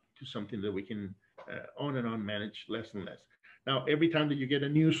amount to something that we can on and on manage less and less. Now, every time that you get a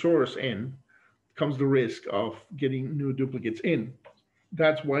new source in, comes the risk of getting new duplicates in.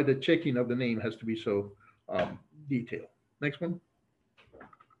 That's why the checking of the name has to be so detailed. Next one.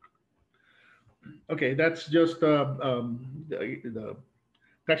 Okay, that's just the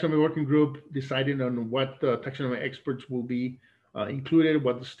taxonomy working group deciding on what taxonomy experts will be included,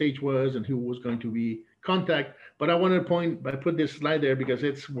 what the stage was, and who was going to be contact. But I want to put this slide there because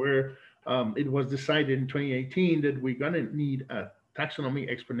it's where it was decided in 2018 that we're going to need a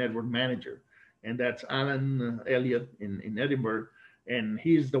taxonomy expert network manager, and that's Alan Elliott in Edinburgh. And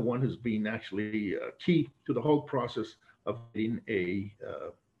he's the one who's been actually key to the whole process of getting a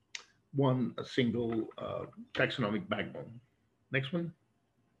single taxonomic backbone. Next one.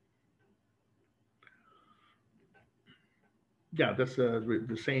 Yeah, that's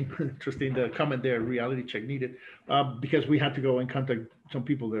the same. Interesting comment there. Reality check needed because we had to go and contact some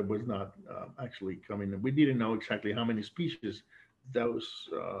people that was not actually coming. We didn't know exactly how many species those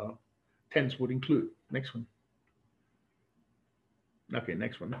tents would include. Next one. Okay,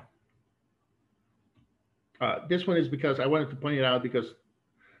 next one. This one is because I wanted to point it out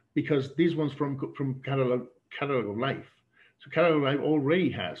because these ones from Catalog of Life. So Catalog of Life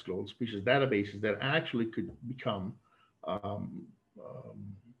already has global species databases that actually could become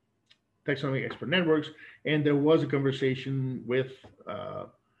taxonomic expert networks. And there was a conversation with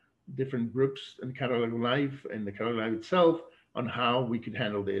different groups in Catalog of Life and the Catalog of Life itself on how we could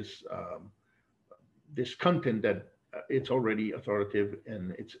handle this this content that it's already authoritative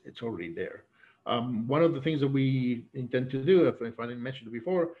and it's already there. One of the things that we intend to do, if I didn't mention it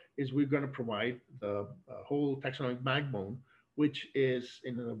before, is we're going to provide the whole taxonomic backbone, which is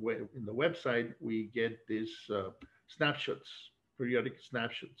in the website. We get these snapshots, periodic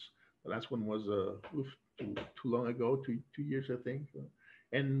snapshots. The last one was too long ago, two years, I think.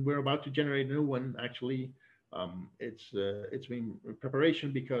 And we're about to generate a new one. Actually, it's been in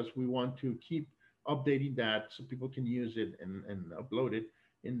preparation because we want to keep updating that so people can use it and upload it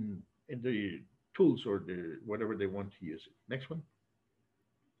in the tools or whatever they want to use it. Next one.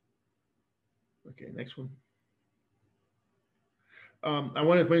 Okay, next one. I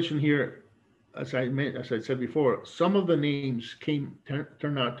want to mention here, as I said before, some of the names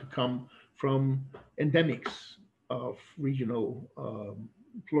turned out to come from endemics of regional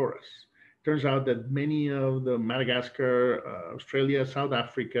floras. Turns out that many of the Madagascar, Australia, South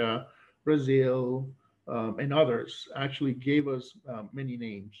Africa, Brazil, and others actually gave us many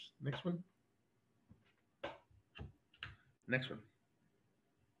names. Next one. Next one.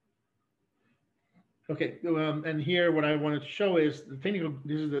 Okay, and here what I wanted to show is the technical.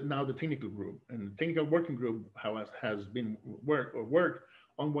 This is now the technical group, and the technical working group has been worked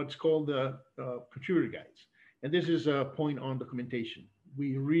on what's called the contributor guides, and this is a point on documentation.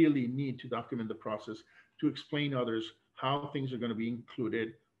 We really need to document the process to explain others how things are going to be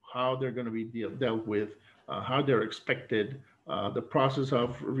included, how they're going to be dealt with, how they're expected, the process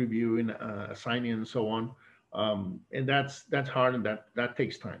of reviewing, assigning, and so on. And that's hard, and that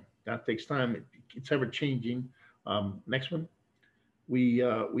takes time. That takes time. It's ever changing. Next one. We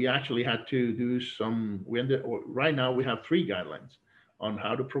actually had to do some. Right now we have 3 guidelines on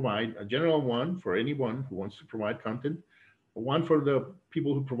how to provide a general one for anyone who wants to provide content, one for the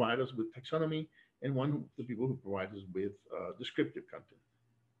people who provide us with taxonomy, and one for the people who provide us with descriptive content.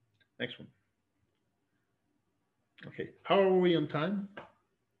 Next one. Okay, how are we on time?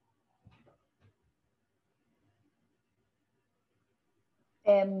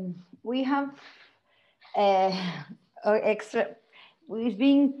 We have extra. We've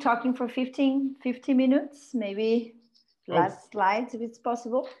been talking for 50 minutes, maybe last slides if it's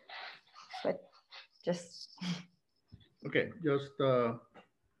possible, but just. Okay, just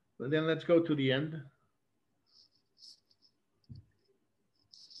then let's go to the end.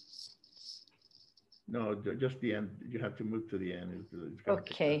 No, just the end. You have to move to the end.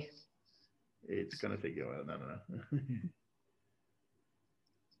 Okay. It's gonna take you a while. No.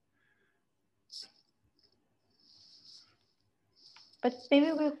 But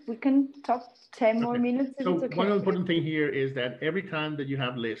maybe we can talk 10 more minutes. So okay. One important thing here is that every time that you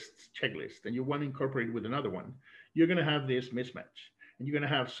have checklists, and you want to incorporate it with another one, you're going to have this mismatch. And you're going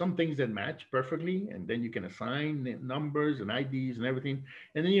to have some things that match perfectly, and then you can assign numbers and IDs and everything.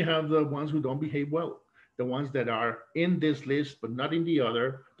 And then you have the ones who don't behave well, the ones that are in this list but not in the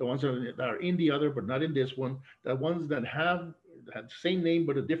other, the ones that are in the other but not in this one, the ones that had the same name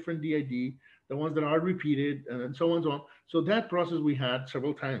but a different DID, the ones that are repeated, and so on and so on. So that process we had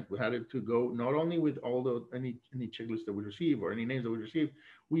several times. We had it to go not only with all the any checklists that we receive or any names that we receive,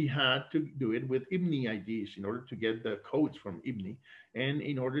 we had to do it with IBNI IDs in order to get the codes from IBNI, and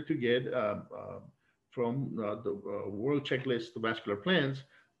in order to get from the World Checklist to Vascular Plans,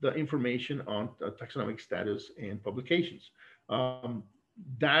 the information on taxonomic status and publications.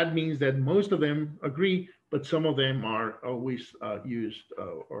 That means that most of them agree, but some of them are always used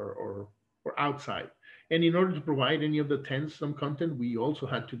or outside. And in order to provide any of the 10 some content, we also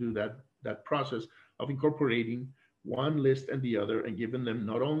had to do that process of incorporating one list and the other, and giving them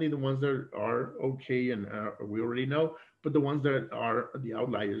not only the ones that are okay and we already know, but the ones that are the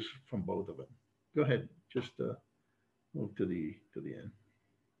outliers from both of them. Go ahead, just move to the end.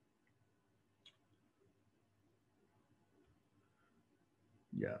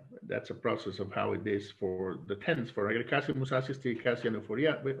 Yeah, that's a process of how it is for the 10s, for Agracacia, Musaceae, Styracacia, and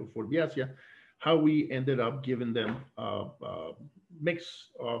Euphorbiaceae, how we ended up giving them a mix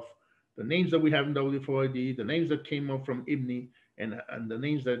of the names that we have in W4ID, the names that came up from IBNI, and the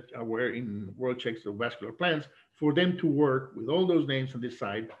names that were in World Checks of Vascular Plans, for them to work with all those names and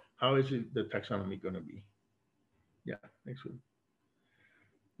decide how is it the taxonomy going to be. Yeah, next one.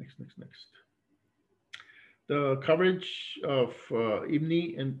 Next. The coverage of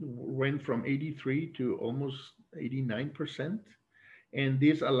IBNI went from 83 to almost 89%. And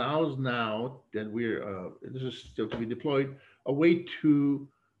this allows now that this is still to be deployed, a way to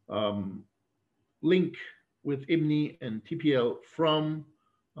link with IBNI and TPL from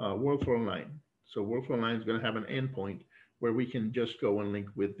World Flora Online. So World Flora Online is going to have an endpoint where we can just go and link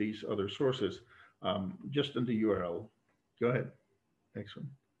with these other sources just in the URL. Go ahead, next one.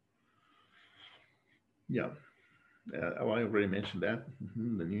 Yeah, I already mentioned that,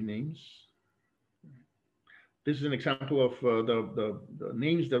 the new names. This is an example of the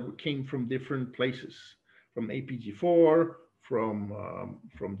names that came from different places, from APG4,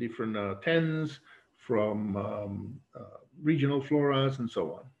 from different 10s, from regional floras, and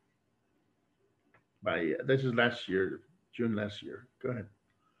so on. This is last year, June last year. Go ahead.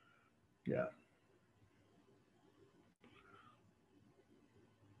 Yeah.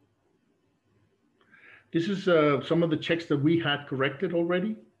 This is some of the checks that we had corrected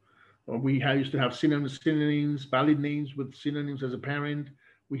already. We used to have synonyms, valid names with synonyms as a parent.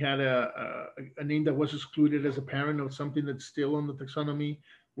 We had a name that was excluded as a parent of something that's still on the taxonomy.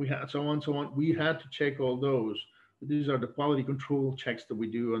 We had so on. We had to check all those these are the quality control checks that we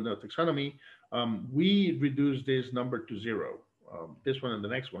do on the taxonomy. We reduced this number to 0. This one and the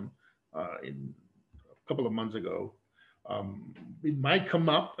next one in a couple of months ago. It might come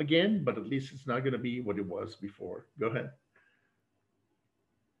up again, but at least it's not going to be what it was before. Go ahead.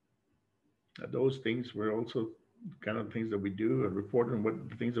 Those things were also kind of things that we do and report on what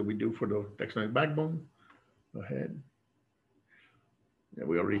the things that we do for the taxonomic backbone. Go ahead. Yeah,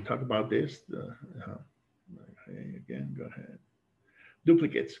 we already talked about this. Okay, again, go ahead.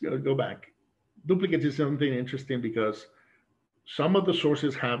 Duplicates, go back. Duplicates is something interesting because some of the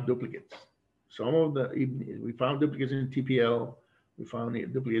sources have duplicates. Some of the, we found duplicates in TPL, we found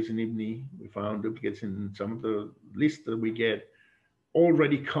duplicates in IBNI, we found duplicates in some of the lists that we get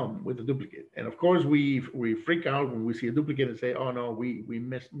already come with a duplicate. And of course, we freak out when we see a duplicate and say, oh no, we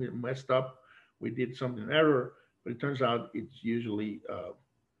messed up, we did something error, but it turns out it's usually,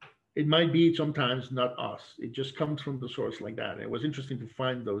 it might be sometimes not us. It just comes from the source like that. It was interesting to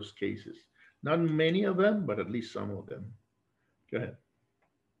find those cases. Not many of them, but at least some of them. Go ahead.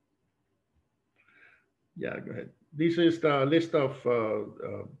 Yeah, go ahead. This is the list of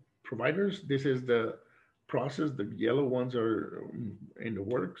providers. This is the process. The yellow ones are in the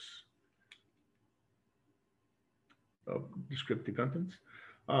works of descriptive contents.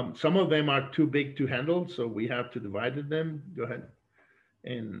 Some of them are too big to handle, so we have to divide them. Go ahead.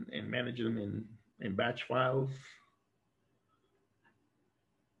 And manage them in batch files.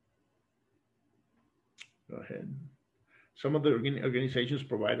 Go ahead. Some of the organizations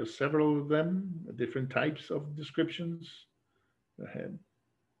provide us several of them, different types of descriptions. Go ahead.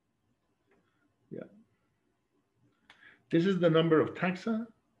 Yeah. This is the number of taxa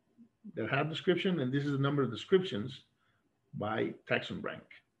that have description, and this is the number of descriptions by taxon rank.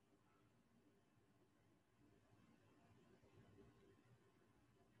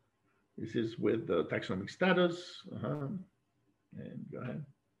 This is with the taxonomic status. And go ahead.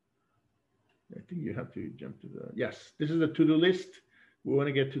 I think you have to jump to the, yes, this is the to-do list. We want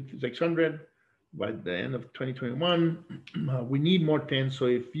to get to 600 by the end of 2021. We need more 10. So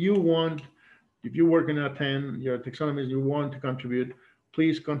if you work in a 10, you're a taxonomist, you want to contribute,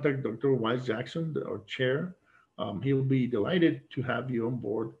 please contact Dr. Wise Jackson, our chair. He'll be delighted to have you on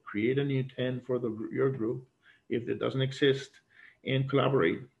board, create a new 10 for your group if it doesn't exist, and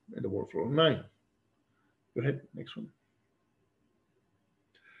collaborate in the workflow online. Go ahead, next one.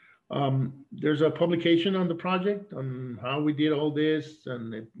 There's a publication on the project on how we did all this,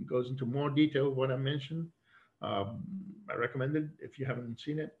 and it goes into more detail of what I mentioned. I recommend it if you haven't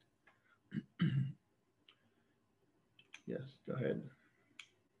seen it. Yes, go ahead.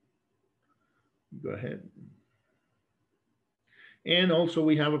 Go ahead. And also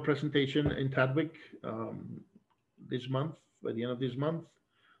we have a presentation in Tadwick this month, by the end of this month,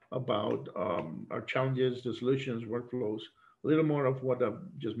 about our challenges, the solutions, workflows, a little more of what I've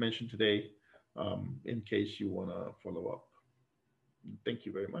just mentioned today, in case you want to follow up. Thank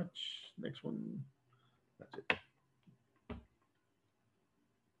you very much. Next one. That's it.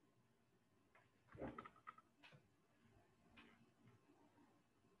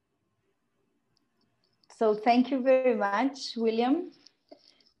 So thank you very much, William.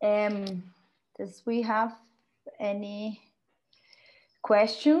 Does we have any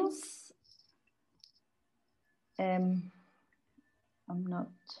questions? I'm not.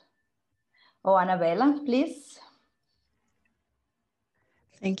 Oh, Annabella, please.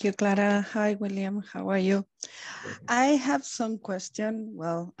 Thank you, Clara. Hi, William. How are you? I have some question.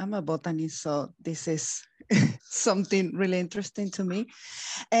 Well, I'm a botanist, so this is something really interesting to me.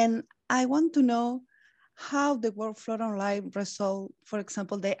 And I want to know how the workflow online resolve, for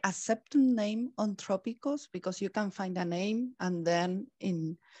example, the accepted name on Tropicos, because you can find a name and then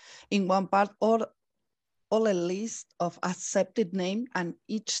in one part or a list of accepted name, and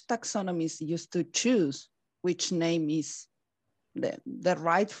each taxonomist used to choose which name is the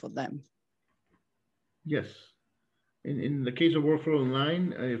right for them. Yes. In the case of workflow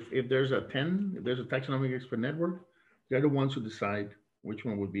online, if there's a 10, if there's a taxonomic expert network, they're the ones who decide which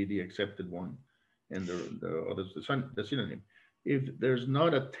one would be the accepted one, and the others, the synonym. If there's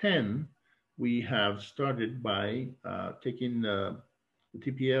not a 10, we have started by taking the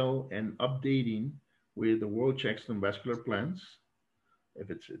TPL and updating with the world checks on vascular plants, if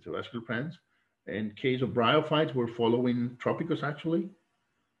it's a vascular plants. In case of bryophytes, we're following Tropicos actually.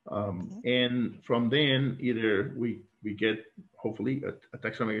 And from then, either we get, hopefully, a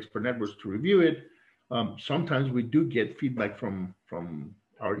taxonomic expert network to review it. Sometimes we do get feedback from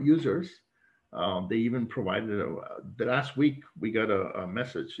our users. They even provided, the last week, we got a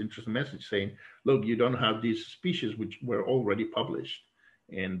message, interesting message saying, look, you don't have these species which were already published,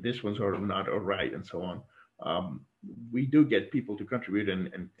 and these ones are not all right, and so on. we do get people to contribute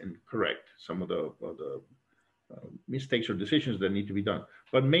and correct some of the mistakes or decisions that need to be done.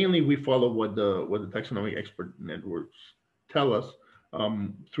 But mainly we follow what the taxonomic expert networks tell us.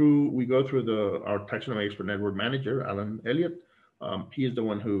 We go through our taxonomic expert network manager, Alan Elliott. He is the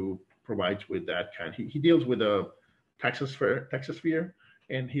one who provides with that kind. He deals with the taxosphere,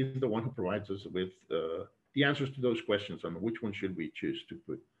 and he's the one who provides us with the answers to those questions on which one should we choose to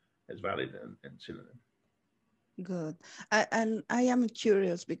put as valid and synonym. Good. And I am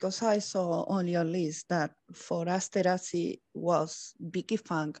curious because I saw on your list that for Asteraceae was Vicky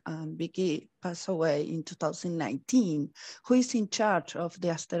Funk, and Vicky passed away in 2019. Who is in charge of the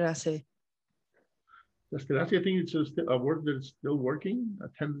Asteraceae? The Asteraceae, I think it's a work that's still working.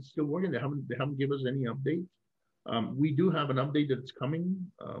 Attendance still working. They haven't given us any update. We do have an update that's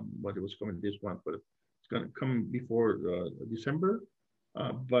coming, but it was coming this month, but it's going to come before December.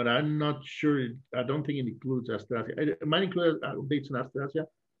 But I'm not sure. I don't think it includes Asteraceae. It might include updates on Asteraceae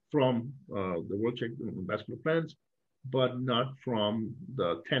from the World Check Vascular Plants, but not from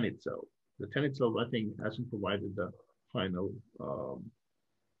the 10 itself. The 10 itself, I think, hasn't provided the final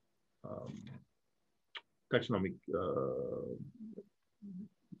taxonomic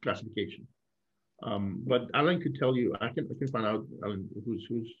classification. But Alan could tell you. I can find out, Alan,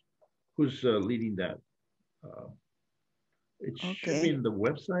 who's leading that. It should be in the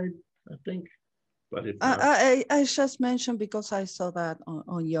website, I think. But if not, I just mentioned because I saw that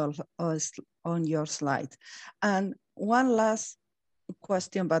on your slide. And one last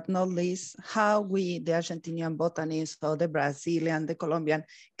question, but not least, how we, the Argentinian botanists or the Brazilian, the Colombian,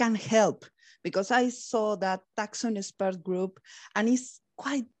 can help. Because I saw that taxon expert group, and it's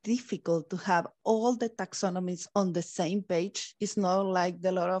quite difficult to have all the taxonomies on the same page. It's not like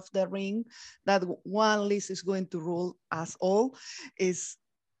the Lord of the Ring, that one list is going to rule us all. It's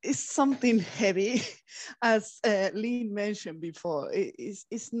something heavy, as Lee mentioned before.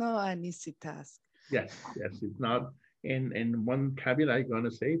 It's not an easy task. Yes, it's not. And one caveat I'm going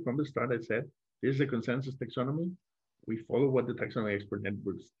to say from the start, I said, this is a consensus taxonomy. We follow what the taxonomy expert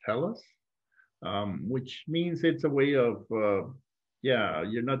networks tell us, which means it's a way of,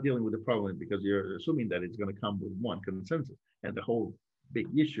 you're not dealing with the problem because you're assuming that it's going to come with one consensus. And the whole big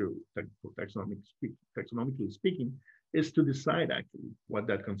issue, taxonomically speaking, is to decide actually what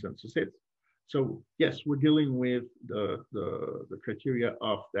that consensus is. So yes, we're dealing with the criteria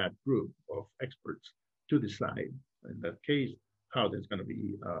of that group of experts to decide, in that case, how that's going to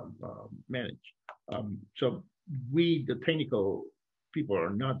be managed. So we, the technical people,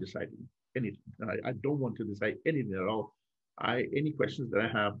 are not deciding anything. I don't want to decide anything at all. Any questions that I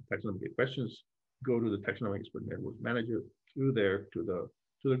have, taxonomic questions, go to the taxonomic expert network manager, through there to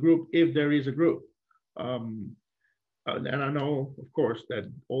the group, if there is a group. And I know, of course,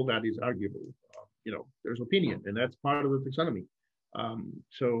 that all that is arguable. There's opinion, and that's part of the taxonomy.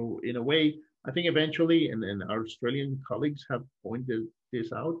 So in a way, I think eventually, and our Australian colleagues have pointed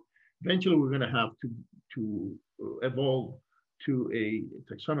this out, eventually we're going to have to evolve to a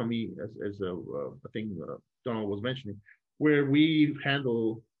taxonomy, as I think Donald was mentioning, where we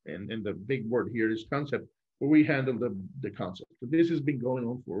handle, and the big word here is concept, where we handle the concept. So this has been going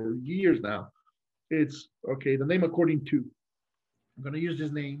on for years now. It's, okay, the name according to, I'm going to use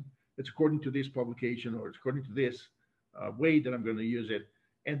this name, it's according to this publication, or it's according to this way that I'm going to use it.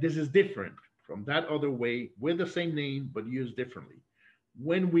 And this is different from that other way with the same name, but used differently.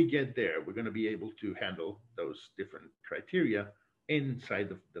 When we get there, we're going to be able to handle those different criteria inside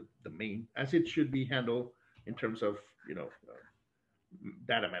the main, as it should be handled in terms of,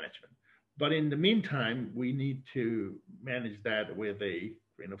 data management. But in the meantime, we need to manage that with a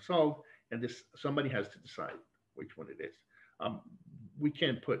grain of salt, and somebody has to decide which one it is. We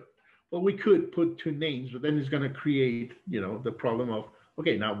can't put, well, we could put two names, but then it's going to create, the problem of,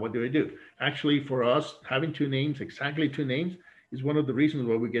 okay, now what do I do? Actually, for us, having two names, exactly two names, is one of the reasons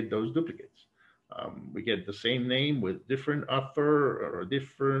why we get those duplicates. We get the same name with different author or a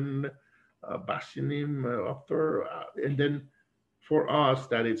different basionym author, and then for us,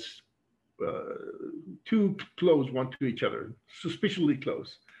 that it's too close one to each other, suspiciously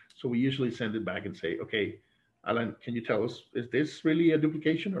close. So we usually send it back and say, okay, Alan, can you tell us, is this really a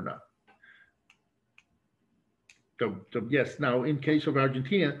duplication or not? So yes, now in case of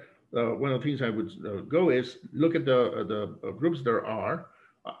Argentina, one of the things I would go is look at the groups there are.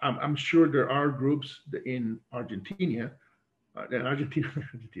 I'm sure there are groups in Argentina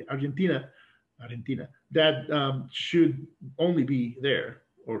that should only be there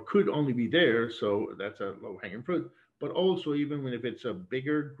or could only be there. So that's a low-hanging fruit. But also, even if it's a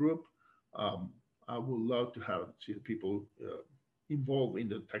bigger group, I would love to see the people involved in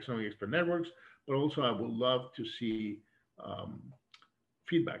the taxonomic expert networks, but also I would love to see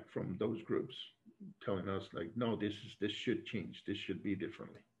feedback from those groups telling us like, no, this should change, this should be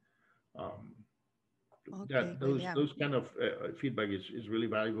differently. Okay, Those kind of feedback is really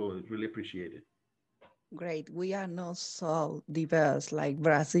valuable, it's really appreciated. Great. We are not so diverse like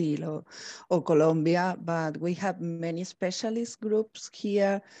Brazil or Colombia, but we have many specialist groups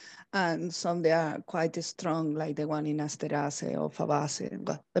here, and some they are quite strong, like the one in Asterase or Fabase,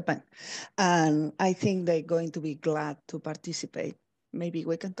 well, depend. And I think they're going to be glad to participate. Maybe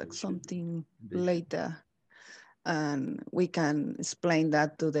we can talk something later, and we can explain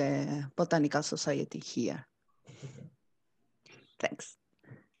that to the Botanical Society here. Okay. Thanks.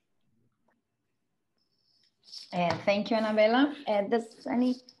 Thank you, Annabella. Does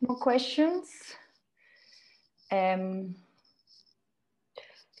any more questions? Camila?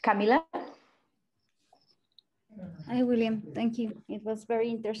 Hi, William. Thank you. It was very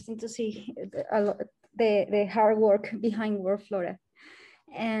interesting to see the hard work behind World Flora.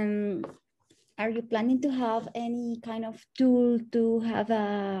 And are you planning to have any kind of tool to have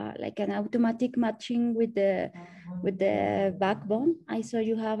like an automatic matching with the backbone? I saw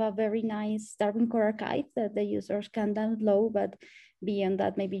you have a very nice Darwin Core archive that the users can download, but beyond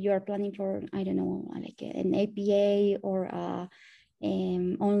that, maybe you are planning for, I don't know, like an APA or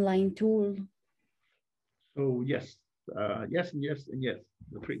an online tool. So yes, yes, and yes, and yes,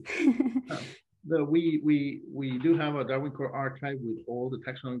 the three. We do have a Darwin Core archive with all the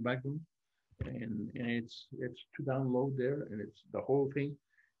taxonomic backbone, and it's to download there, and it's the whole thing.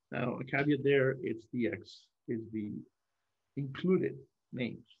 Now a caveat there, it's the included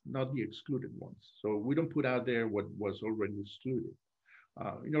names, not the excluded ones. So we don't put out there what was already excluded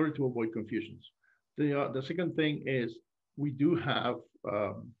in order to avoid confusions. The second thing is we do have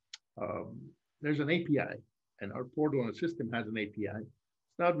there's an API, and our portal and system has an API.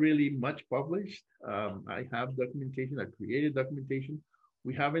 It's not really much published. I have documentation, I created documentation.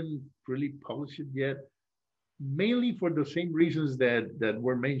 We haven't really published it yet, mainly for the same reasons that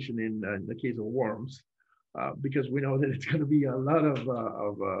were mentioned in the case of worms, because we know that it's going to be a lot of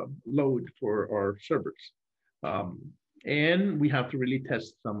load for our servers. And we have to really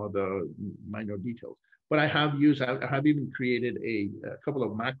test some of the minor details. But I have even created a couple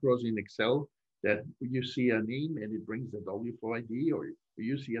of macros in Excel that you see a name and it brings the W4 ID, or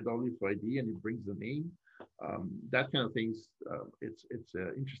you see a W4 ID and it brings the name. That kind of things, it's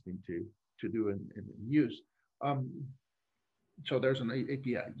interesting to do and use. So there's an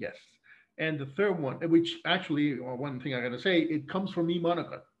API, yes. And the third one, which actually, one thing I gotta say, it comes from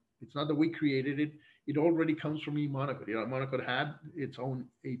eMonocode. It's not that we created it. It already comes from eMonocode. You know, Monocode had its own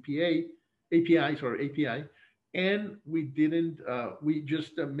API, and we didn't. We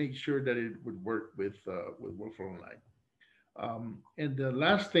just made sure that it would work with Workflow Online. And the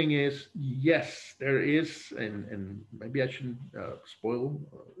last thing is, yes, there is, and maybe I shouldn't spoil.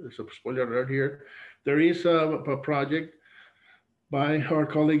 There's a spoiler alert here. There is a project by our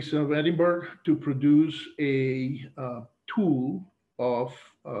colleagues of Edinburgh to produce a tool of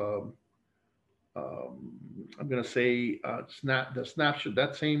I'm going to say the snapshot,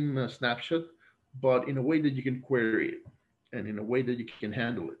 that same snapshot, but in a way that you can query it and in a way that you can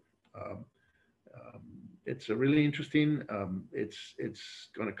handle it. It's a really interesting. It's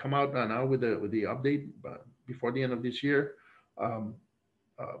going to come out now with the update before the end of this year, and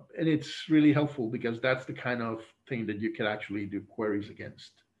it's really helpful because that's the kind of thing that you can actually do queries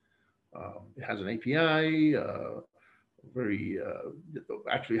against. It has an API.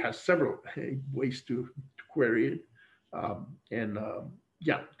 Actually has several ways to query it,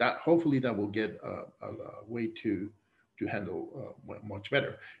 yeah, that hopefully that will get a way to handle much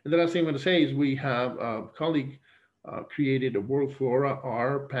better. And the last thing I'm going to say is we have a colleague created a World Flora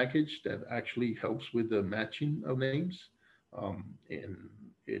R package that actually helps with the matching of names, and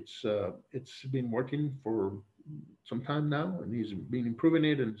it's been working for some time now, and he's been improving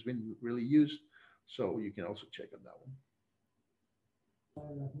it, and it's been really used. So you can also check on that one.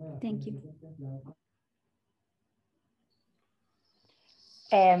 Thank you.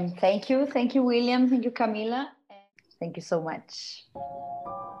 Thank you, William. Thank you, Camila. Thank you so much.